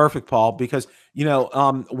would be perfect, Paul, because, you know,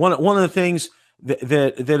 one of the things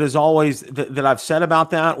that is always that I've said about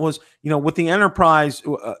that was, you know, with the Enterprise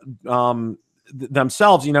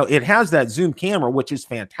themselves, you know, it has that zoom camera, which is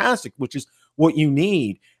fantastic, which is what you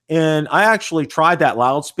need. And I actually tried that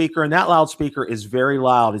loudspeaker, and that loudspeaker is very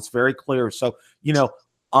loud. It's very clear. So, you know,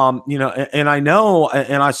 and I know,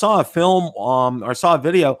 and I saw a film, or I saw a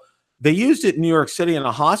video. They used it in New York City in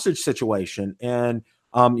a hostage situation, and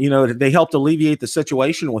you know, they helped alleviate the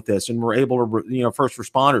situation with this, and were able to, you know, first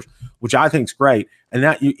responders, which I think is great. And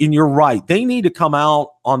and you're right, they need to come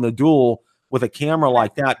out on the Dual with a camera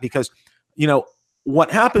like that, because, you know, what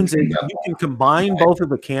happens is you can combine both of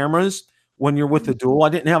the cameras when you're with the Dual. I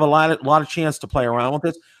didn't have a lot of chance to play around with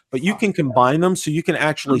this, but you can combine them so you can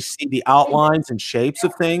actually see the outlines and shapes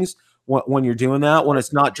of things when you're doing that, when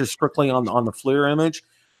it's not just strictly on the FLIR image,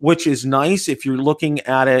 which is nice if you're looking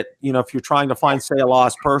at it, you know, if you're trying to find, say, a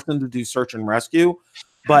lost person to do search and rescue.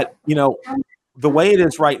 But, you know, the way it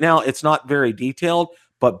is right now, it's not very detailed.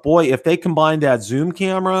 But boy, if they combine that zoom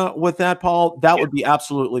camera with that, Paul, that would be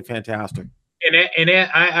absolutely fantastic. And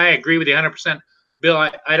I agree with you 100%. Bill,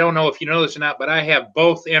 I don't know if you know this or not, but I have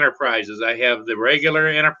both Enterprises. I have the regular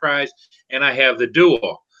Enterprise and I have the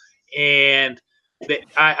Dual. And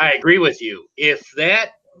I agree with you. If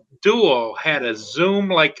that Dual had a zoom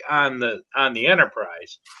like on the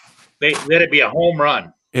Enterprise, that'd be a home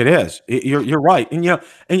run. It is. You're right. And, you know,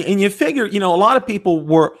 and you figure, you know, a lot of people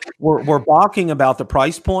were balking about the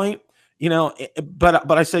price point, you know,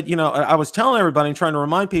 but I said, you know, I was telling everybody and trying to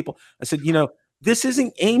remind people, I said, you know, this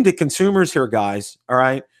isn't aimed at consumers here, guys. All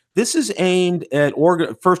right. This is aimed at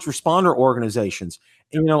first responder organizations.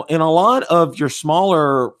 And, you know, and a lot of your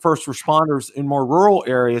smaller first responders in more rural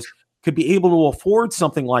areas could be able to afford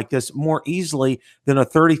something like this more easily than a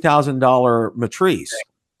 $30,000 Matrice.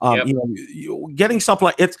 Yep. You know, getting something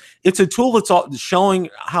like it's a tool that's showing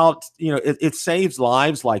how, you know, it saves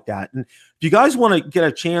lives like that. And if you guys want to get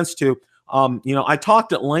a chance to, you know, I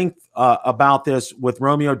talked at length about this with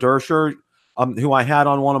Romeo Dersher, who I had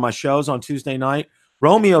on one of my shows on Tuesday night.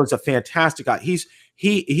 Romeo is a fantastic guy.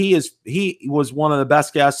 He was one of the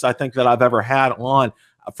best guests I think that I've ever had on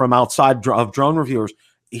from outside of drone reviewers.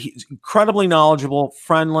 He's incredibly knowledgeable,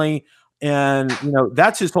 friendly, and, you know,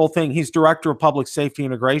 that's his whole thing. He's director of public safety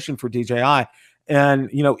integration for DJI, and,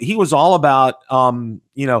 you know, he was all about,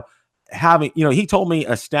 you know, having, you know, he told me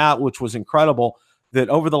a stat which was incredible, that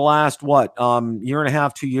over the last year and a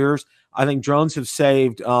half, 2 years, I think drones have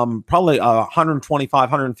saved probably 125,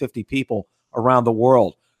 150 people around the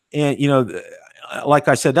world. And, you know, like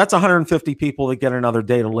I said, that's 150 people that get another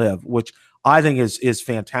day to live, which I think is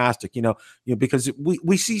fantastic. Because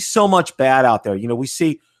we see so much bad out there. We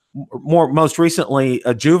see most recently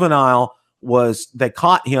a juvenile they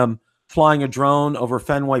caught him flying a drone over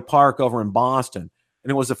Fenway Park over in Boston,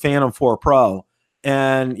 and it was a Phantom 4 Pro.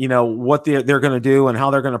 And what they're going to do and how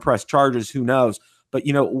they're going to press charges, who knows? But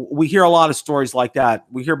we hear a lot of stories like that.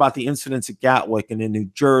 We hear about the incidents at Gatwick and in New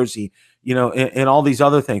Jersey, and all these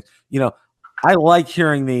other things. I like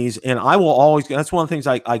hearing these, and I will always. That's one of the things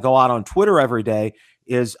I go out on Twitter every day.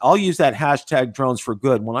 Is I'll use that hashtag drones for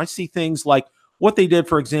good when I see things like what they did.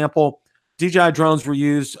 For example, DJI drones were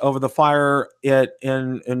used over the fire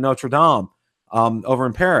in Notre Dame, over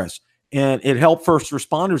in Paris, and it helped first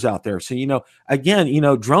responders out there. So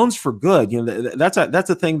again, drones for good. That's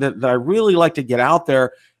a thing that I really like to get out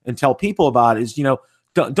there and tell people about. Is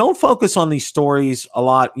don't focus on these stories a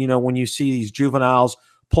lot. When you see these juveniles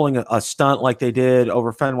pulling a stunt like they did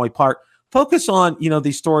over Fenway Park, focus on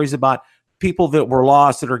these stories about people that were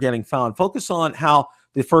lost that are getting found. Focus on how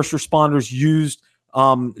the first responders used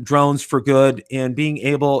drones for good and being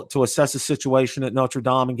able to assess a situation at Notre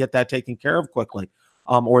Dame and get that taken care of quickly.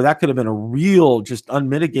 Or that could have been a real, just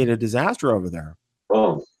unmitigated disaster over there.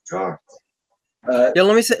 Oh, God. Yeah,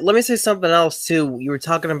 let me say something else too. You were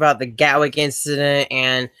talking about the Gatwick incident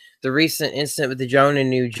and the recent incident with the drone in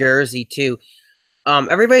New Jersey too.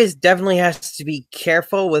 Everybody's definitely has to be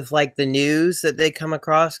careful with like the news that they come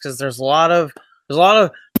across, because there's a lot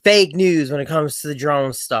of fake news when it comes to the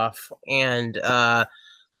drone stuff. And the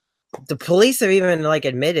police have even like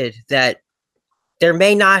admitted that there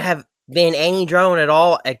may not have been any drone at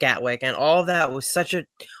all at Gatwick, and all of that was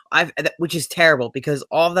which is terrible, because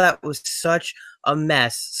all of that was such a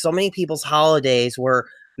mess. So many people's holidays were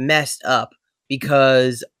messed up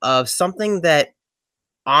because of something that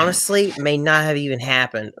honestly may not have even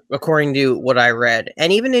happened, according to what I read.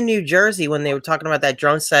 And even in New Jersey, when they were talking about that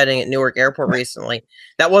drone sighting at Newark Airport recently,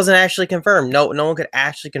 that wasn't actually confirmed. No one could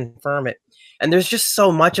actually confirm it. And there's just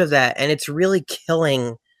so much of that, and it's really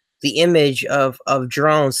killing the image of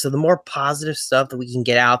drones. So the more positive stuff that we can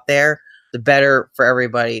get out there, the better for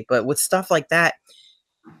everybody. But with stuff like that,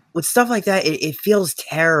 it feels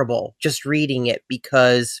terrible just reading it,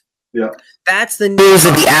 because that's the news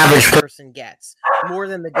that the average person gets more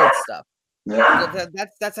than the good stuff. Yeah.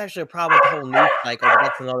 That's actually a problem with the whole news cycle. But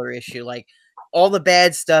that's another issue. Like, all the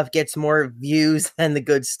bad stuff gets more views than the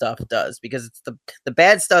good stuff does, because it's the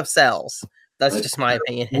bad stuff sells. That's just my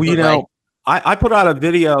opinion. Well, I put out a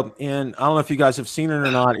video, and I don't know if you guys have seen it or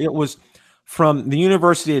not. It was from the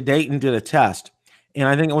University of Dayton, did a test, and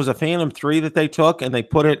I think it was a Phantom 3 that they took, and they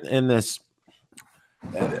put it in this.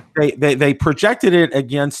 They projected it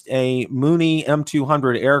against a Mooney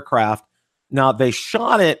M200 aircraft. Now they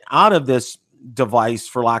shot it out of this device,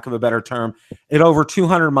 for lack of a better term, at over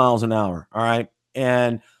 200 miles an hour. All right,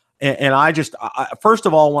 and I first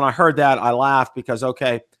of all, when I heard that, I laughed, because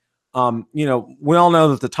okay. We all know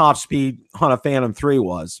that the top speed on a Phantom 3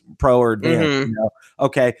 was Pro or advanced.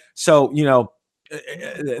 Okay, so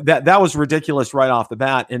that was ridiculous right off the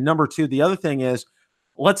bat. And number two, the other thing is,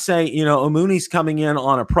 let's say Mooney's coming in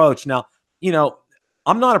on approach. Now,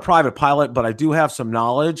 I'm not a private pilot, but I do have some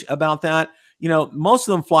knowledge about that. Most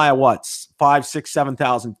of them fly at what, 5, 6,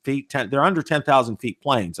 7,000 feet. They're under 10,000 feet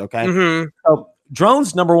planes. Okay, so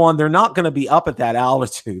drones, number one, they're not going to be up at that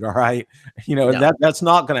altitude. All right. That's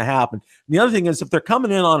not going to happen. And the other thing is, if they're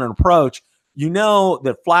coming in on an approach,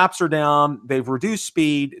 that flaps are down, they've reduced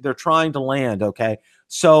speed, they're trying to land. Okay.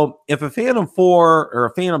 So if a Phantom 4 or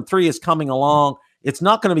a Phantom 3 is coming along, it's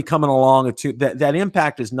not going to be coming along that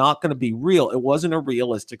impact is not going to be real. It wasn't a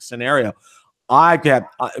realistic scenario. My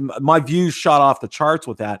views shot off the charts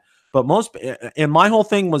with that. But my whole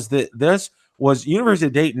thing was that University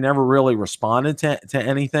of Dayton never really responded to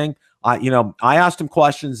anything. I asked them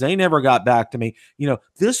questions. They never got back to me.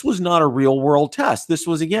 This was not a real world test. This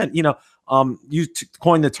was, again, you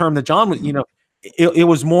coined the term that John was, it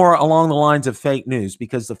was more along the lines of fake news,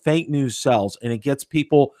 because the fake news sells, and it gets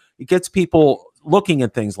people looking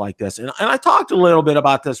at things like this. And I talked a little bit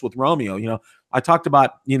about this with Romeo. I talked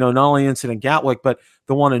about, not only incident Gatwick, but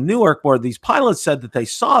the one in Newark, where these pilots said that they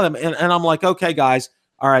saw them. And I'm like, okay, guys,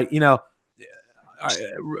 all right,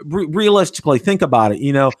 realistically, think about it.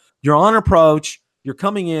 You're on approach, you're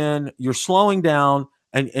coming in, you're slowing down,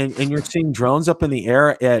 and you're seeing drones up in the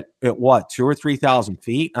air at what, 2,000 or 3,000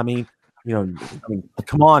 feet. I mean,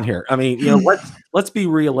 come on here. I mean, let's be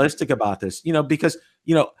realistic about this. Because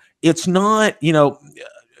it's not.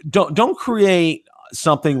 Don't create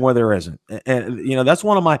something where there isn't. And that's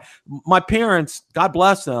one of my parents. God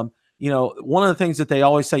bless them. One of the things that they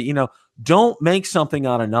always say, don't make something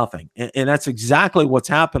out of nothing. And that's exactly what's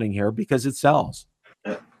happening here because it sells.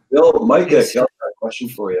 Bill, Mike, got a question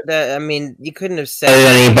for you. I mean, you couldn't have said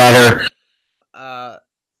it any better.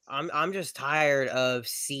 I'm just tired of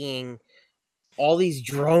seeing all these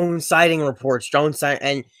drone sighting reports,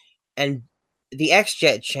 and the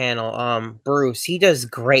XJet channel, Bruce, he does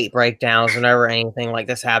great breakdowns whenever anything like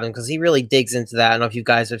this happens because he really digs into that. I don't know if you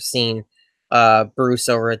guys have seen Bruce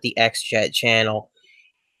over at the XJet channel,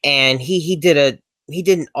 and he did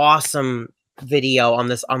an awesome video on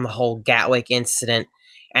the whole Gatwick incident,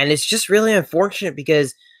 and it's just really unfortunate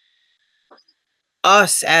because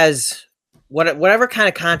us as whatever kind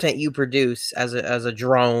of content you produce as a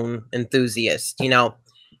drone enthusiast, you know,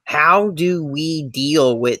 how do we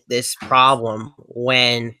deal with this problem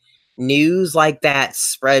when news like that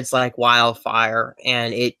spreads like wildfire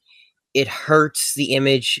and it hurts the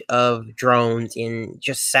image of drones in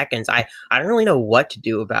just seconds? I don't really know what to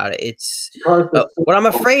do about it. It's what I'm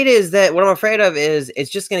afraid of is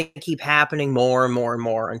it's just going to keep happening more and more and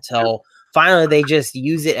more until finally they just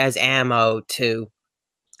use it as ammo to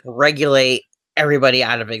regulate everybody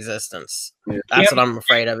out of existence. That's Kim, what I'm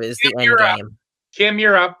afraid of is the Kim, end game. Kim,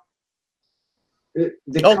 you're up.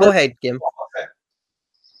 Go ahead, Kim.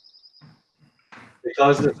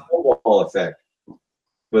 Because of the snowball effect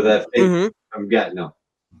with that fake from Gatineau.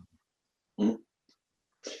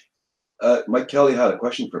 Mike Kelly had a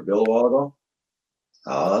question for Bill a while ago.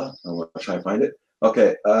 I'm going to try and find it.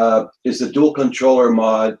 Okay. Is the dual controller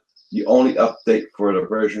mod the only update for the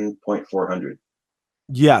version 0.400?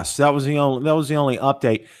 Yes, that was the only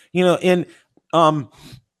update. You know, and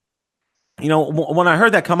you know, when I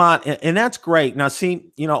heard that come out, and that's great. Now,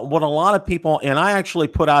 see, you know, what a lot of people, and I actually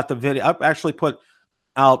put out the video. I actually put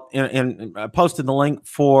out and posted the link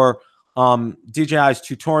for DJI's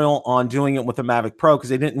tutorial on doing it with the Mavic Pro because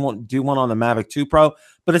they didn't want to do one on the Mavic 2 Pro,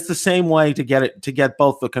 but it's the same way to get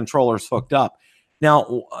both the controllers hooked up.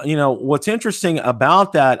 Now, you know, what's interesting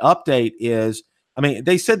about that update is, I mean,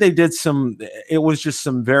 they said they did it was just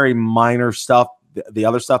some very minor stuff, the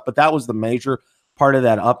other stuff, but that was the major part of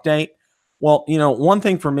that update. Well, you know, one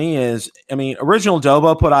thing for me is, I mean, Original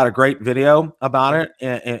Dobo put out a great video about it,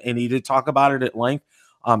 and he did talk about it at length,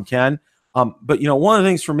 Ken. But, you know, one of the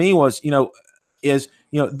things for me was,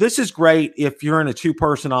 this is great if you're in a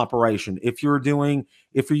 2-person operation. If you're using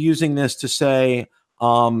this to say,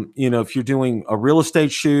 if you're doing a real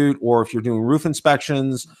estate shoot, or if you're doing roof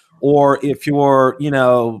inspections, or if you're,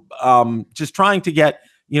 just trying to get,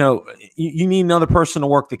 you need another person to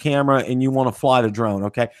work the camera and you want to fly the drone.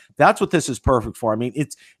 Okay. That's what this is perfect for. I mean,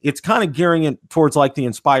 it's kind of gearing it towards like the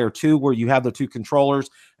Inspire 2, where you have the 2 controllers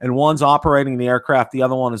and one's operating the aircraft, the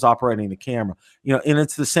other one is operating the camera, and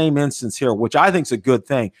it's the same instance here, which I think is a good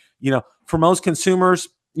thing. For most consumers,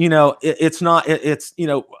 when I'm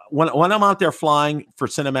out there flying for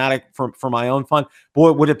cinematic, for my own fun,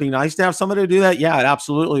 boy, would it be nice to have somebody to do that? Yeah, it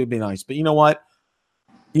absolutely would be nice. But you know what?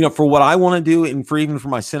 For what I want to do, and even for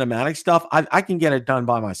my cinematic stuff, I can get it done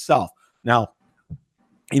by myself. Now,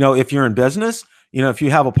 if you're in business, if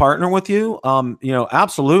you have a partner with you,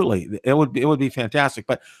 absolutely, it would be fantastic.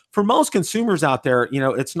 But for most consumers out there,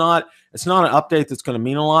 it's not an update that's going to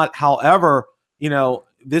mean a lot. However,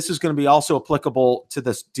 this is going to be also applicable to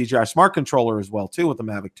this DJI Smart Controller as well, too, with the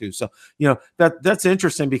Mavic 2. So, that's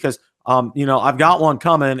interesting because, I've got one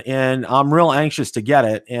coming and I'm real anxious to get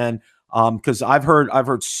it. And because I've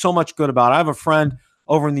heard so much good about it. I have a friend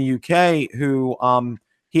over in the UK who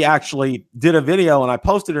he actually did a video, and I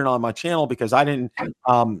posted it on my channel because I didn't,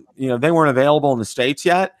 they weren't available in the States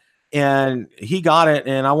yet, and he got it,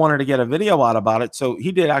 and I wanted to get a video out about it. So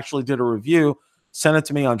he actually did a review, sent it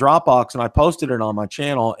to me on Dropbox, and I posted it on my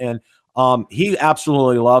channel, and he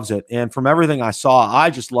absolutely loves it. And from everything I saw, I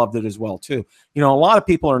just loved it as well too. A lot of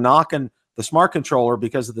people are knocking the Smart Controller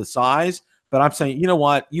because of the size. But I'm saying, you know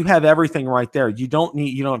what? You have everything right there. You don't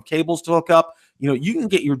have cables to hook up. You can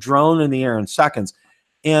get your drone in the air in seconds.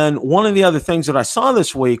 And one of the other things that I saw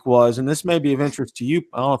this week was, and this may be of interest to you,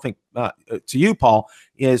 I don't think to you, Paul,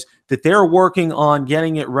 is that they're working on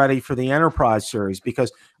getting it ready for the Enterprise series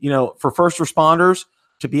because, for first responders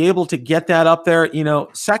to be able to get that up there,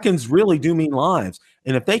 seconds really do mean lives.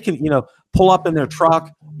 And if they can, pull up in their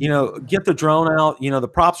truck, get the drone out, the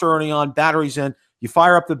props are already on, batteries in. You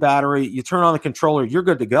fire up the battery, you turn on the controller, you're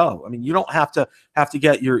good to go. I mean, you don't have to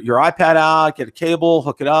get your iPad out, get a cable,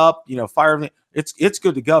 hook it up, fire everything. It's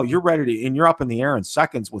good to go. You're ready to, and you're up in the air in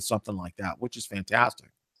seconds with something like that, which is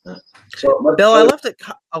fantastic. So, Bill, I left it.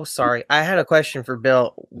 Oh, sorry. I had a question for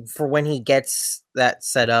Bill for when he gets that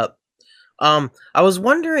set up. I was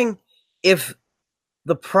wondering if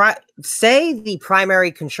the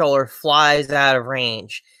primary controller flies out of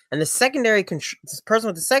range. and the secondary this person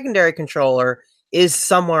with the secondary controller is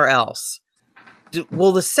somewhere else.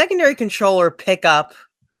 Will the secondary controller pick up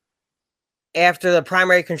after the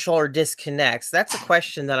primary controller disconnects? That's a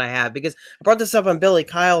question that I have, because I brought this up on Billy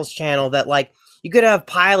Kyle's channel, that like you could have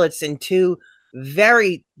pilots in two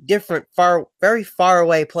very different, very far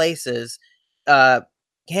away places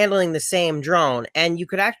handling the same drone, and you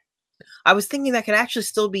could I was thinking that could actually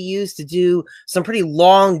still be used to do some pretty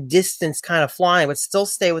long distance kind of flying, but still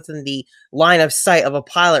stay within the line of sight of a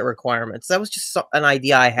pilot requirement. So that was just an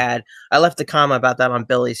idea I had. I left a comment about that on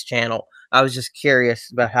Billy's channel. I was just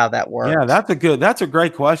curious about how that works. Yeah, that's a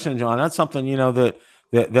great question, John. That's something,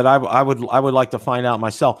 that I would like to find out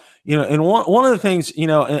myself. And one of the things,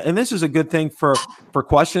 and this is a good thing for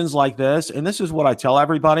questions like this, and this is what I tell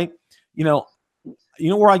everybody,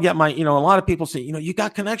 where I get my, a lot of people say, you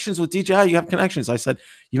got connections with DJI, you have connections. I said,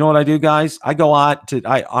 you know what I do, guys? I go out to,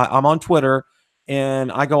 I'm on Twitter,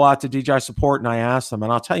 and I go out to DJI support and I ask them,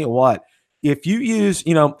 and I'll tell you what, if you use,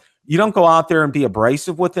 you don't go out there and be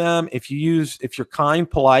abrasive with them. If you're kind,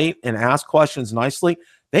 polite, and ask questions nicely,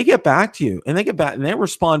 they get back to you, and they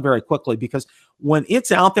respond very quickly, because when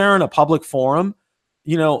it's out there in a public forum,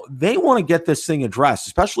 they want to get this thing addressed,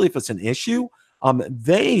 especially if it's an issue.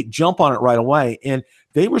 They jump on it right away, and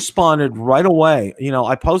they responded right away.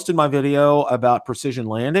 I posted my video about precision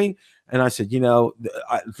landing, and I said,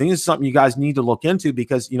 I think this is something you guys need to look into,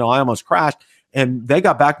 because, I almost crashed, and they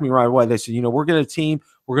got back to me right away. They said, we're going to team,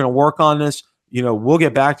 we're going to work on this. We'll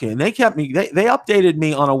get back to you. And they kept me, they updated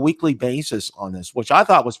me on a weekly basis on this, which I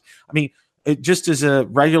thought was, it just as a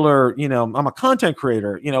regular, I'm a content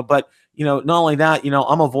creator, but, not only that,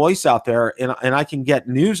 I'm a voice out there, and I can get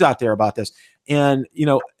news out there about this. And,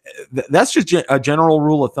 that's just a general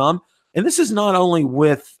rule of thumb. And this is not only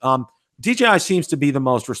with, DJI seems to be the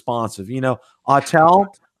most responsive, Autel,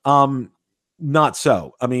 not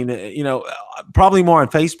so. Probably more on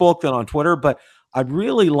Facebook than on Twitter, but I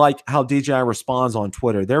really like how DJI responds on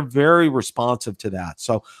Twitter. They're very responsive to that.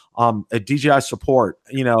 So, a DJI support,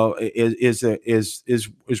 is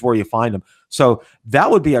where you find them. So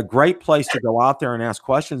that would be a great place to go out there and ask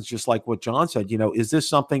questions, just like what John said. Is this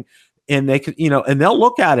something? And they could, and they'll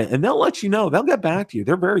look at it and they'll let you know. They'll get back to you.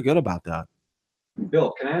 They're very good about that.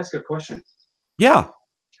 Bill, can I ask a question? Yeah.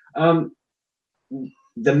 The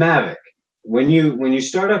Mavic. When you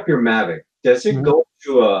start up your Mavic, does it go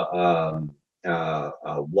to a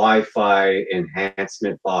Wi-Fi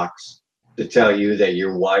enhancement box to tell you that your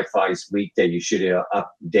Wi-Fi is weak, that you should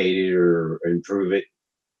update it or improve it?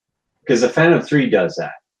 Because the Phantom 3 does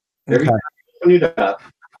that. Every time you open it up,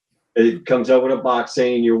 it comes up with a box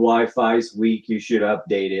saying your Wi-Fi is weak, you should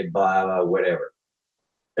update it, blah, blah, whatever.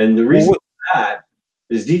 And the reason for that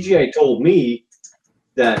is DJI told me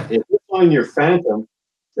that if it's on your Phantom,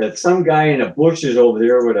 that some guy in the bushes over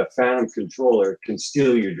there with a Phantom controller can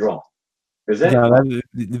steal your drone.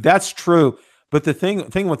 That's true. But the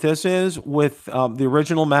thing with this is, with the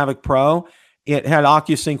original Mavic Pro, it had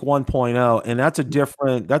OcuSync 1.0,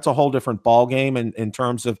 and that's a whole different ball game in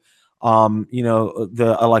terms of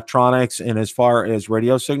the electronics and as far as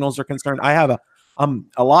radio signals are concerned. I have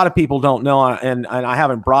a lot of people don't know, and I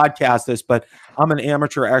haven't broadcast this, but I'm an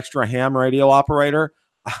amateur extra ham radio operator.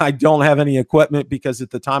 I don't have any equipment, because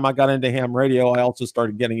at the time I got into ham radio, I also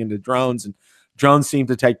started getting into drones, and drones seemed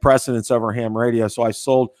to take precedence over ham radio. So I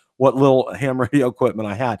sold what little ham radio equipment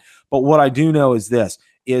I had. But what I do know is this,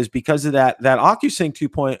 is because of that OcuSync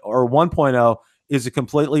 2.0 or 1.0 is a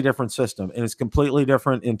completely different system, and it's completely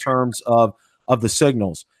different in terms of the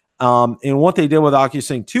signals. And what they did with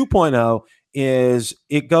OcuSync 2.0 is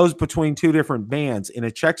it goes between two different bands, and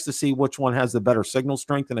it checks to see which one has the better signal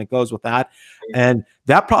strength, and it goes with that. And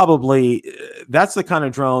that's the kind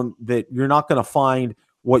of drone that you're not going to find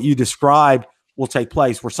what you described will take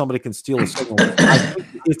place, where somebody can steal a signal. I think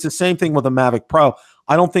it's the same thing with the Mavic Pro.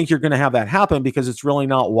 I don't think you're going to have that happen, because it's really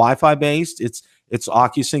not Wi-Fi based. It's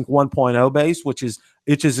OcuSync 1.0 based, which is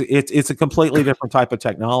it's a completely different type of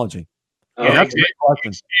technology. Yeah,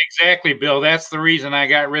 exactly, Bill. That's the reason I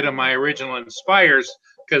got rid of my original Inspires,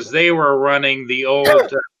 because they were running the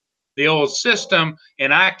old system,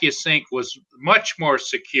 and OcuSync was much more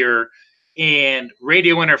secure, and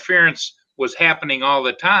radio interference was happening all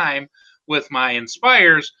the time with my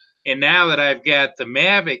Inspires. And now that I've got the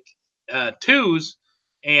Mavic 2s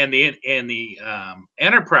and the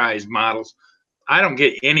Enterprise models, I don't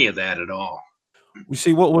get any of that at all. You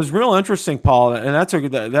see, what was real interesting, Paul, and that's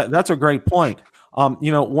a great point.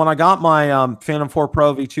 When I got my Phantom 4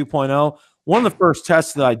 Pro V2.0, one of the first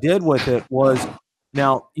tests that I did with it was,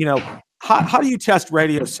 now, how do you test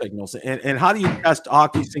radio signals, and how do you test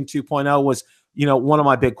OcuSync 2.0 was one of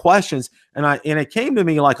my big questions. And it came to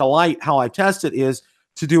me like a light. How I test it is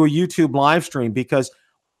to do a YouTube live stream, because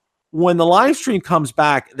when the live stream comes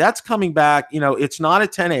back, that's coming back, it's not at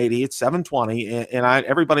 1080, it's 720, and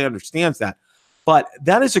everybody understands that. But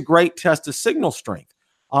that is a great test of signal strength.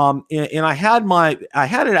 And I had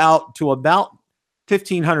it out to about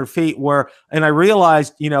 1,500 feet and I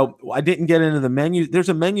realized, I didn't get into the menu. There's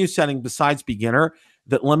a menu setting besides beginner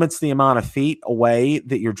that limits the amount of feet away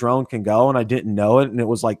that your drone can go. And I didn't know it. And it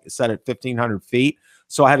was like set at 1,500 feet.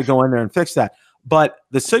 So I had to go in there and fix that. But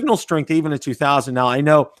the signal strength, even at 2,000, now I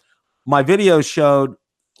know my video showed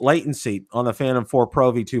latency on the Phantom 4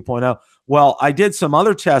 Pro V2.0. Well, I did some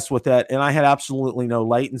other tests with it and I had absolutely no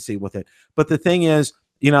latency with it. But the thing is,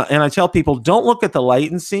 and I tell people, don't look at the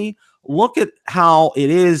latency, look at how it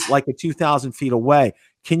is like a 2,000 feet away.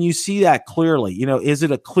 Can you see that clearly? Is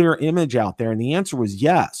it a clear image out there? And the answer was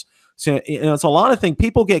yes. So, it's a lot of things.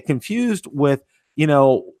 People get confused with,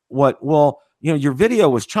 your video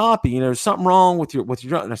was choppy. There's something wrong with your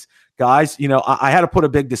drone. Guys, I had to put a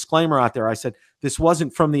big disclaimer out there. I said, this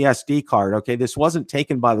wasn't from the SD card. Okay. This wasn't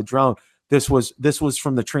taken by the drone. This was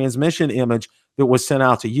from the transmission image that was sent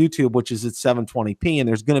out to YouTube, which is at 720p, and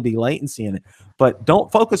there's going to be latency in it. But don't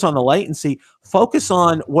focus on the latency. Focus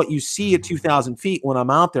on what you see at 2,000 feet when I'm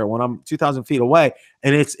out there, when I'm 2,000 feet away,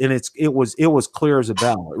 and it was clear as a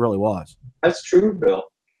bell. It really was. That's true, Bill.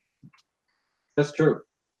 That's true.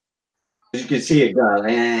 You can see it go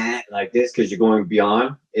like this because you're going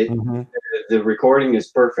beyond it. Mm-hmm. The recording is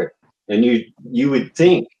perfect, and you would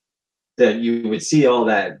think that you would see all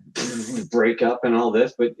that break up and all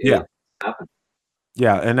this, but it happened.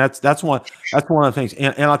 Yeah, and that's one of the things.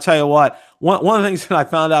 And I'll tell you what, one of the things that I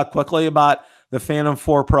found out quickly about the Phantom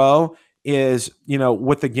 4 Pro is,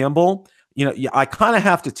 with the gimbal, I kind of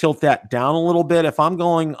have to tilt that down a little bit if I'm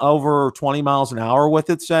going over 20 miles an hour with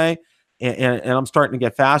it, say, and I'm starting to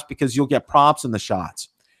get fast, because you'll get props in the shots.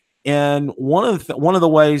 And one of the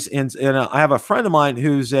ways, and I have a friend of mine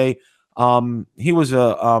who's he was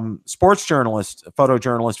a sports journalist, a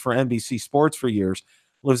photojournalist for NBC Sports for years,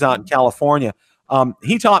 lives out in California.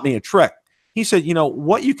 He taught me a trick. He said,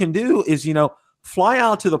 what you can do is, fly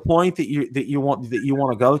out to the point that you want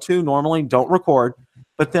to go to. Normally, don't record,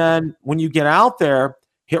 but then when you get out there,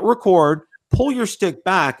 hit record, pull your stick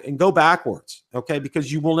back, and go backwards. Okay,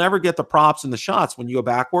 because you will never get the props in the shots when you go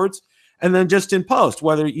backwards. And then just in post,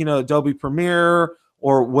 whether Adobe Premiere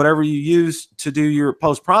or whatever you use to do your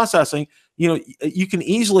post processing, you can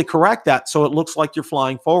easily correct that so it looks like you're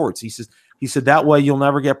flying forwards. He said that way you'll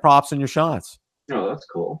never get props in your shots. Oh, that's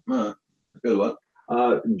cool. Good one.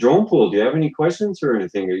 Drone Pool, do you have any questions or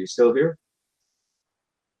anything? Are you still here?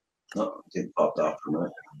 Oh, it popped off for a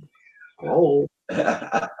minute. Oh.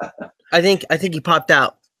 I think he popped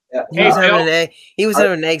out. Yeah. He was having an egg. He was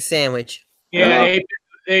having an egg sandwich. Yeah.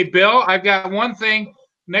 Hey, Bill, I've got one thing.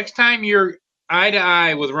 Next time you're eye to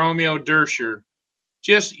eye with Romeo Dersher,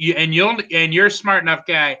 you're a smart enough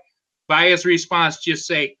guy, by his response, just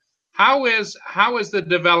say, how is the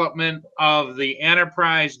development of the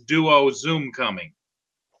Enterprise Duo Zoom coming?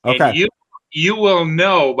 Okay. And you will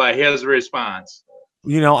know by his response.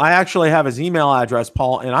 I actually have his email address,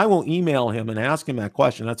 Paul, and I will email him and ask him that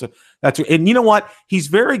question. And you know what? He's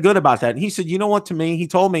very good about that. And he said, you know what, to me, he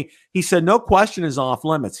told me, he said, no question is off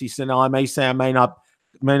limits. He said, now I may say I may not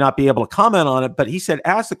be able to comment on it, but he said,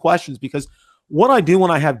 ask the questions, because what I do when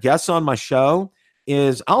I have guests on my show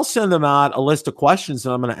is I'll send them out a list of questions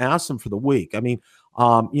that I'm going to ask them for the week. I mean,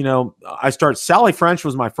 Sally French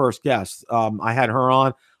was my first guest. I had her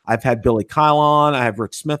on. I've had Billy Kyle on. I have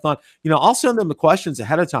Rick Smith on. I'll send them the questions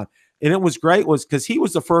ahead of time. And it was great because he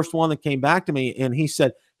was the first one that came back to me, and he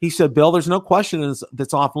said, Bill, there's no question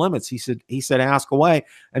that's off limits. He said, ask away.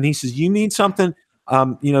 And he says, you need something.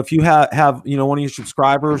 If you have one of your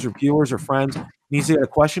subscribers or viewers or friends needs to get a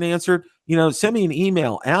question answered, send me an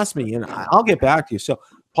email, ask me, and I'll get back to you. So,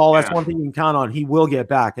 Paul, that's one thing you can count on. He will get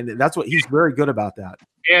back, and that's what he's very good about that.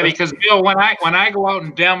 Yeah, because Bill, when I go out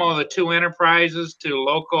and demo the two Enterprises to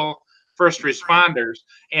local first responders,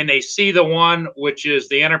 and they see the one which is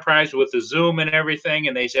the Enterprise with the Zoom and everything,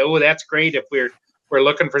 and they say, "Oh, that's great if we're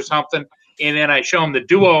looking for something," and then I show them the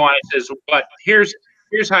Duo, and I says, "But here's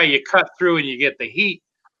how you cut through and you get the heat,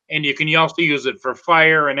 and you can also use it for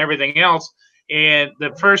fire and everything else." And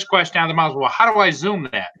the first question out of the mouth is, well, how do I zoom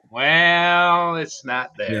that? Well, it's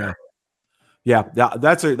not there. Yeah,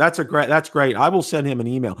 that's great. I will send him an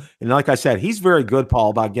email. And like I said, he's very good,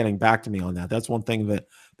 Paul, about getting back to me on that. That's one thing that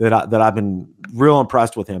I've been real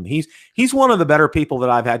impressed with him. He's one of the better people that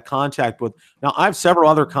I've had contact with. Now, I have several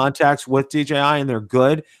other contacts with DJI, and they're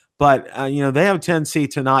good. but you know, they have a tendency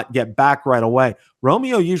to not get back right away.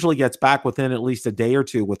 Romeo usually gets back within at least a day or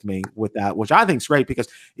two with me with that, which I think is great, because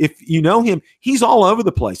if you know him, he's all over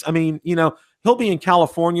the place. I mean, you know, he'll be in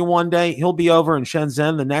California one day, he'll be over in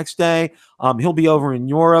Shenzhen the next day, he'll be over in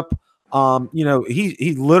Europe. You know,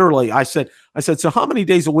 he literally, I said, so how many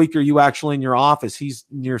days a week are you actually in your office?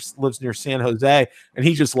 Lives near San Jose, and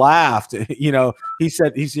he just laughed. You know, he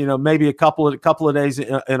said he's, you know, maybe a couple of days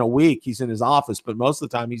in a week he's in his office, but most of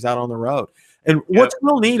the time he's out on the road. And what's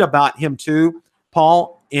real neat about him too,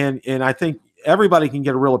 Paul, and I think everybody can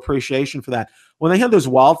get a real appreciation for that. When they had those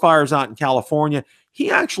wildfires out in California,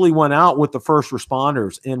 he actually went out with the first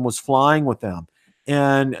responders and was flying with them.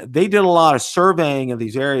 And they did a lot of surveying of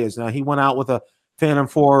these areas. Now, he went out with a Phantom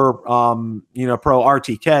 4, you know, Pro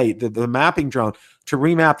RTK, the mapping drone, to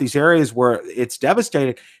remap these areas where it's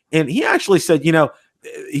devastated. And he actually said, you know,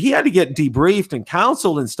 he had to get debriefed and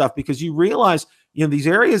counseled and stuff, because you realize, you know, these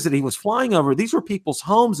areas that he was flying over, these were people's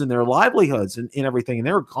homes and their livelihoods and everything, and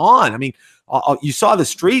they were gone. I mean, you saw the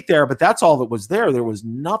street there, but that's all that was there. There was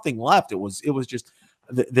nothing left. It was just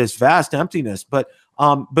this vast emptiness. But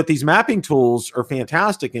these mapping tools are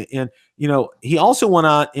fantastic. And, you know, he also went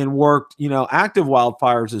out and worked, you know, active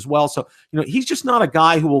wildfires as well. So, you know, he's just not a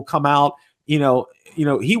guy who will come out, you know,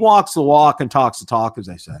 he walks the walk and talks the talk, as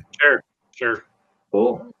they say. Sure.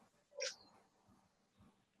 Cool.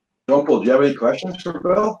 Uncle, do you have any questions for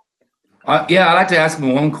Bill? Yeah, I'd like to ask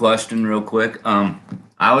him one question real quick.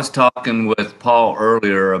 I was talking with Paul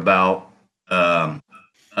earlier about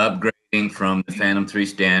upgrading from the Phantom 3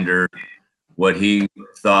 standard, what he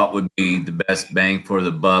thought would be the best bang for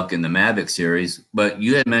the buck in the Mavic series. But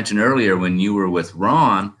you had mentioned earlier when you were with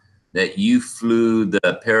Ron that you flew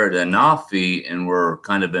the Paradenofi and were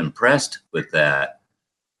kind of impressed with that.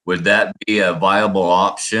 Would that be a viable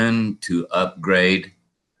option to upgrade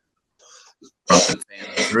from the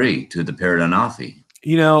Phantom 3 to the Paradenofi?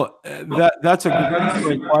 You know, that's a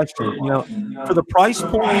great question. You know, for the price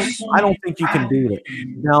point, I don't think you can beat it.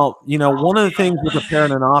 Now, you know, one of the things with the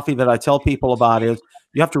Paradenofi that I tell people about is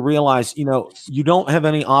you have to realize, you know, you don't have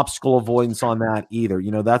any obstacle avoidance on that either. You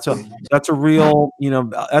know, that's a real, you know,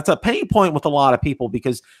 that's a pain point with a lot of people,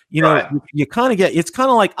 because, you know, you kind of get, it's kind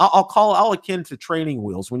of like, I'll akin to training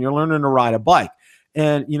wheels when you're learning to ride a bike.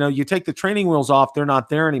 And, you know, you take the training wheels off, they're not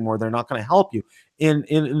there anymore. They're not going to help you. And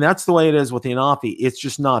that's the way it is with the Enofi. It's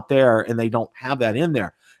just not there, and they don't have that in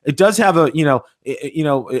there. It does have a, you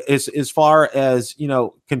know, as far as, you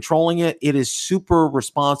know, controlling it, it is super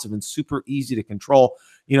responsive and super easy to control,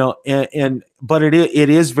 you know, but it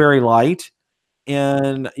is very light.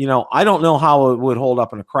 And, you know, I don't know how it would hold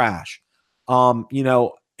up in a crash. You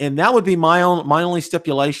know, and that would be my only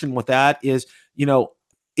stipulation with that is, you know,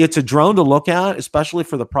 it's a drone to look at, especially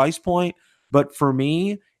for the price point. But for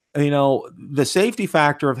me, you know, the safety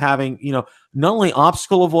factor of having, you know, not only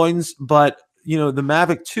obstacle avoidance, but, you know, the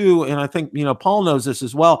Mavic 2, and I think, you know, Paul knows this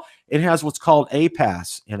as well, it has what's called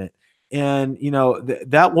APAS in it. And, you know,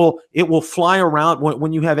 it will fly around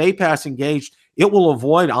when you have APAS engaged, it will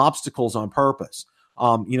avoid obstacles on purpose.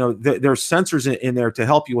 You know, there's sensors in there to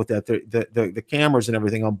help you with that, the cameras and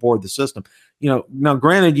everything on board the system. You know, now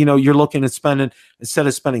granted, you know, you're looking at spending, instead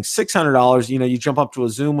of spending $600, you know, you jump up to a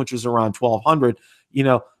Zoom, which is around $1,200, you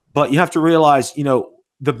know, but you have to realize, you know,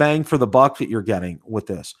 the bang for the buck that you're getting with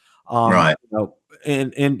this. Right. You know,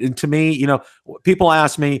 and to me, you know, people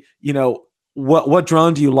ask me, you know, what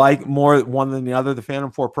drone do you like more, one than the other, the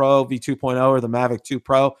Phantom 4 Pro, V2.0, or the Mavic 2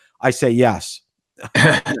 Pro? I say yes.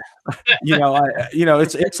 You know,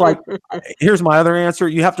 it's like, here's my other answer.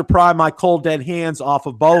 You have to pry my cold dead hands off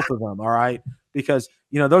of both of them. All right. Because,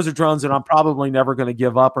 you know, those are drones that I'm probably never going to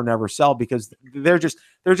give up or never sell, because they're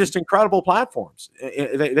just incredible platforms.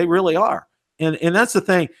 They really are. And that's the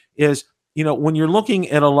thing is, you know, when you're looking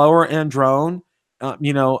at a lower end drone,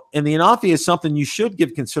 you know, and the Enofi is something you should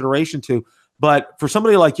give consideration to. But for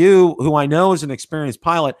somebody like you, who I know is an experienced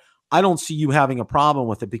pilot, I don't see you having a problem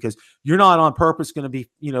with it, because you're not on purpose going to be,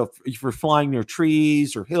 you know, if you're flying near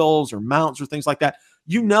trees or hills or mountains or things like that,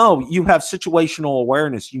 you know, you have situational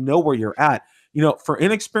awareness, you know where you're at. You know, for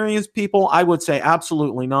inexperienced people, I would say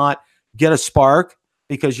absolutely not. Get a Spark,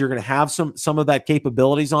 because you're going to have some of that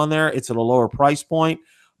capabilities on there. It's at a lower price point,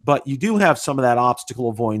 but you do have some of that obstacle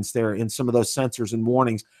avoidance there in some of those sensors and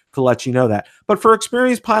warnings to let you know that. But for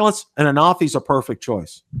experienced pilots, an Enofi is a perfect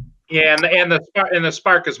choice. Yeah, and the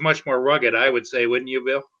Spark is much more rugged, I would say, wouldn't you,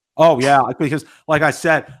 Bill? Oh yeah, because like I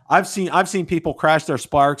said, I've seen people crash their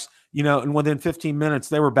Sparks, you know, and within 15 minutes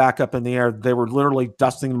they were back up in the air. They were literally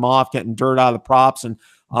dusting them off, getting dirt out of the props and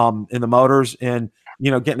in the motors, and,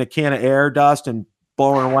 you know, getting a can of air dust and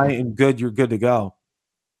blowing away, and you're good to go.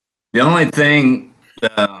 The only thing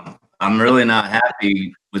I'm really not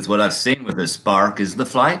happy with what I've seen with the Spark is the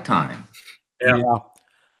flight time. Yeah.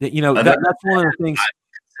 You know, that's one of the things.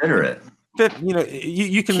 Consider it. You know,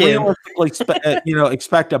 you can realistically, you know,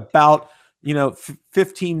 expect about, you know,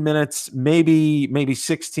 15 minutes, maybe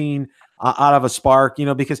 16 out of a Spark, you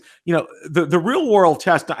know, because, you know, the real world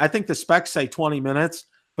test, I think the specs say 20 minutes,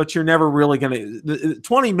 but you're never really going to,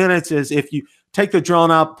 20 minutes is if you take the drone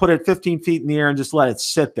up, put it 15 feet in the air and just let it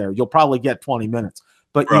sit there, you'll probably get 20 minutes.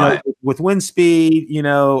 But, you know, with wind speed, you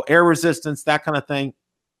know, air resistance, that kind of thing,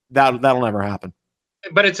 that'll never happen.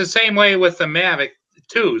 But it's the same way with the Mavic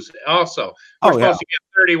 2s also. We're supposed to get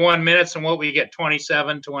 31 minutes, and what we get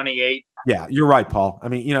 27, 28. Yeah, you're right, Paul. I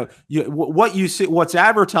mean, you know, what you see, what's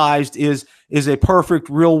advertised is a perfect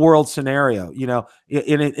real world scenario. You know,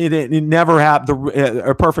 it never have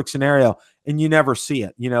a perfect scenario, and you never see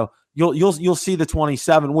it. You know, you'll see the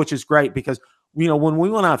 27, which is great because, you know, when we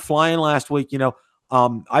went out flying last week, you know,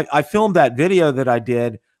 I filmed that video that I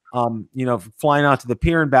did, you know, flying out to the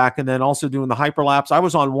pier and back, and then also doing the hyperlapse. I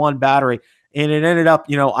was on one battery, and it ended up,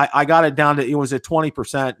 you know, I got it down to, it was at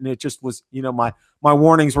 20%, and it just was, you know, my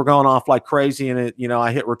warnings were going off like crazy, and it, you know,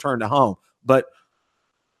 I hit return to home. But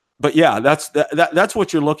yeah, that's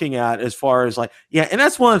what you're looking at as far as like, yeah, and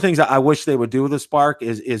that's one of the things I wish they would do with the Spark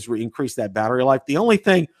is increase that battery life. The only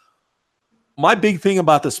thing, my big thing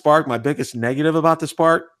about the Spark, my biggest negative about the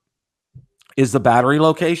Spark is the battery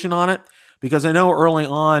location on it, because I know early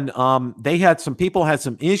on some people had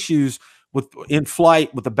some issues in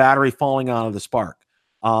flight with the battery falling out of the Spark.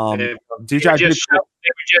 They were just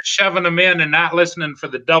shoving them in and not listening for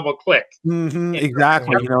the double click.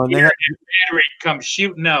 Exactly. You know, and the battery comes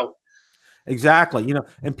shooting out. Exactly. You know,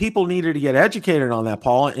 and people needed to get educated on that,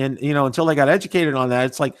 Paul. And, you know, until they got educated on that,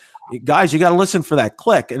 it's like, guys, you got to listen for that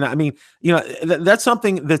click. And I mean, you know, that's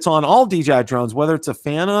something that's on all DJI drones, whether it's a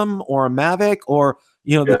Phantom or a Mavic or,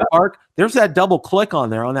 you know, the Spark, there's that double click on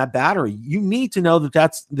there on that battery. You need to know that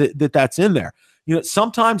that's in there. You know,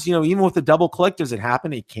 sometimes, you know, even with the double click, does it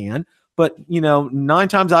happen? It can, but, you know, 9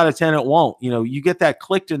 times out of 10, it won't. You know, you get that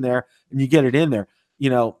clicked in there and you get it in there. You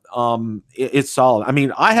know, it's solid. I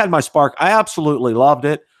mean, I had my Spark. I absolutely loved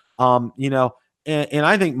it. You know, and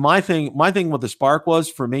I think my thing with the Spark was,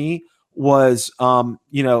 for me, was,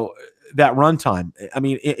 you know, that runtime. I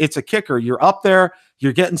mean, it's a kicker. You're up there,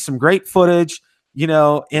 you're getting some great footage, you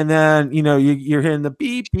know, and then, you know, you're hearing the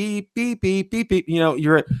beep, beep, beep, beep, beep, beep. You know,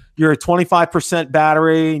 you're at 25%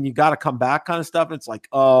 battery and you got to come back kind of stuff. And it's like,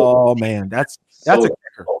 oh man, that's a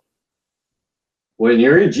kicker. When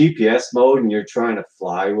you're in GPS mode and you're trying to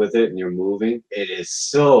fly with it and you're moving, it is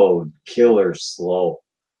so killer slow.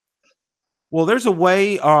 Well, there's a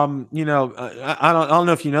way, you know, I don't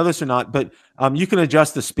know if you know this or not, but you can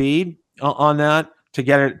adjust the speed on that to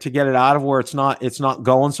get it out of where it's not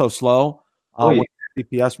going so slow. With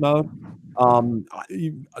GPS mode.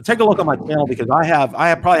 Take a look at my channel, because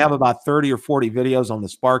I probably have about 30 or 40 videos on the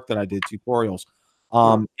Spark that I did tutorials.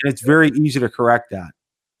 And it's very easy to correct that.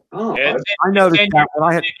 Oh, I noticed that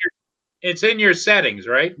when I had. It's in your settings,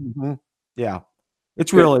 right? Yeah,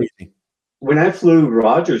 it's real easy. When I flew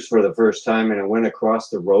Rogers for the first time and I went across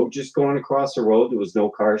the road, just going across the road, there was no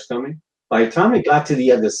cars coming. By the time I got to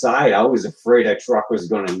the other side, I was afraid that truck was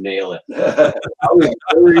going to nail it. I was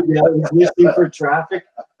worried that I was listening for traffic,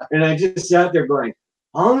 and I just sat there going,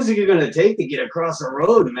 "How long is it going to take to get across the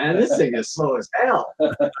road, man? This thing is slow as hell."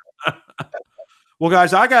 Well,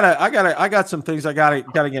 guys, I got some things I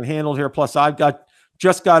gotta get handled here. Plus,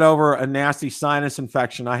 just got over a nasty sinus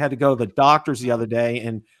infection. I had to go to the doctors the other day,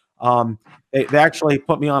 and they actually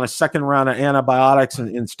put me on a second round of antibiotics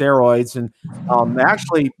and steroids. And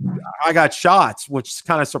actually, I got shots, which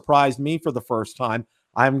kind of surprised me for the first time.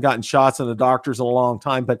 I haven't gotten shots in the doctors in a long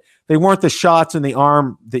time, but they weren't the shots in the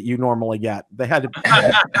arm that you normally get. They had to,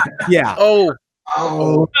 yeah.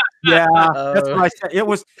 Oh, yeah. That's what I said. It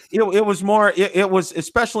was more. It was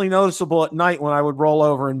especially noticeable at night when I would roll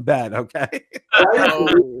over in bed. Okay.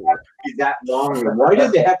 That long? Why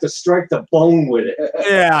did they have to strike the bone with it?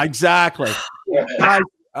 Yeah, exactly. Guys,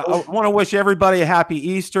 I want to wish everybody a happy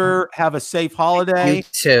Easter. Have a safe holiday. You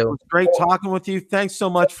too. It was great talking with you. Thanks so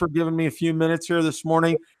much for giving me a few minutes here this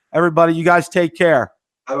morning. Everybody, you guys take care.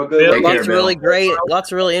 Have a good one. Lots of really great,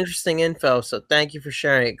 lots of really interesting info. So thank you for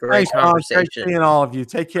sharing it. Great conversation. Great seeing all of you.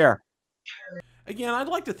 Take care. Again, I'd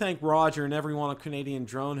like to thank Roger and everyone at Canadian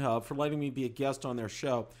Drone Hub for letting me be a guest on their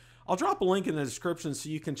show. I'll drop a link in the description so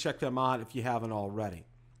you can check them out if you haven't already.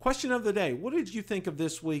 Question of the day: what did you think of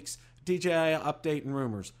this week's DJI update and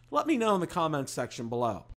rumors? Let me know in the comments section below.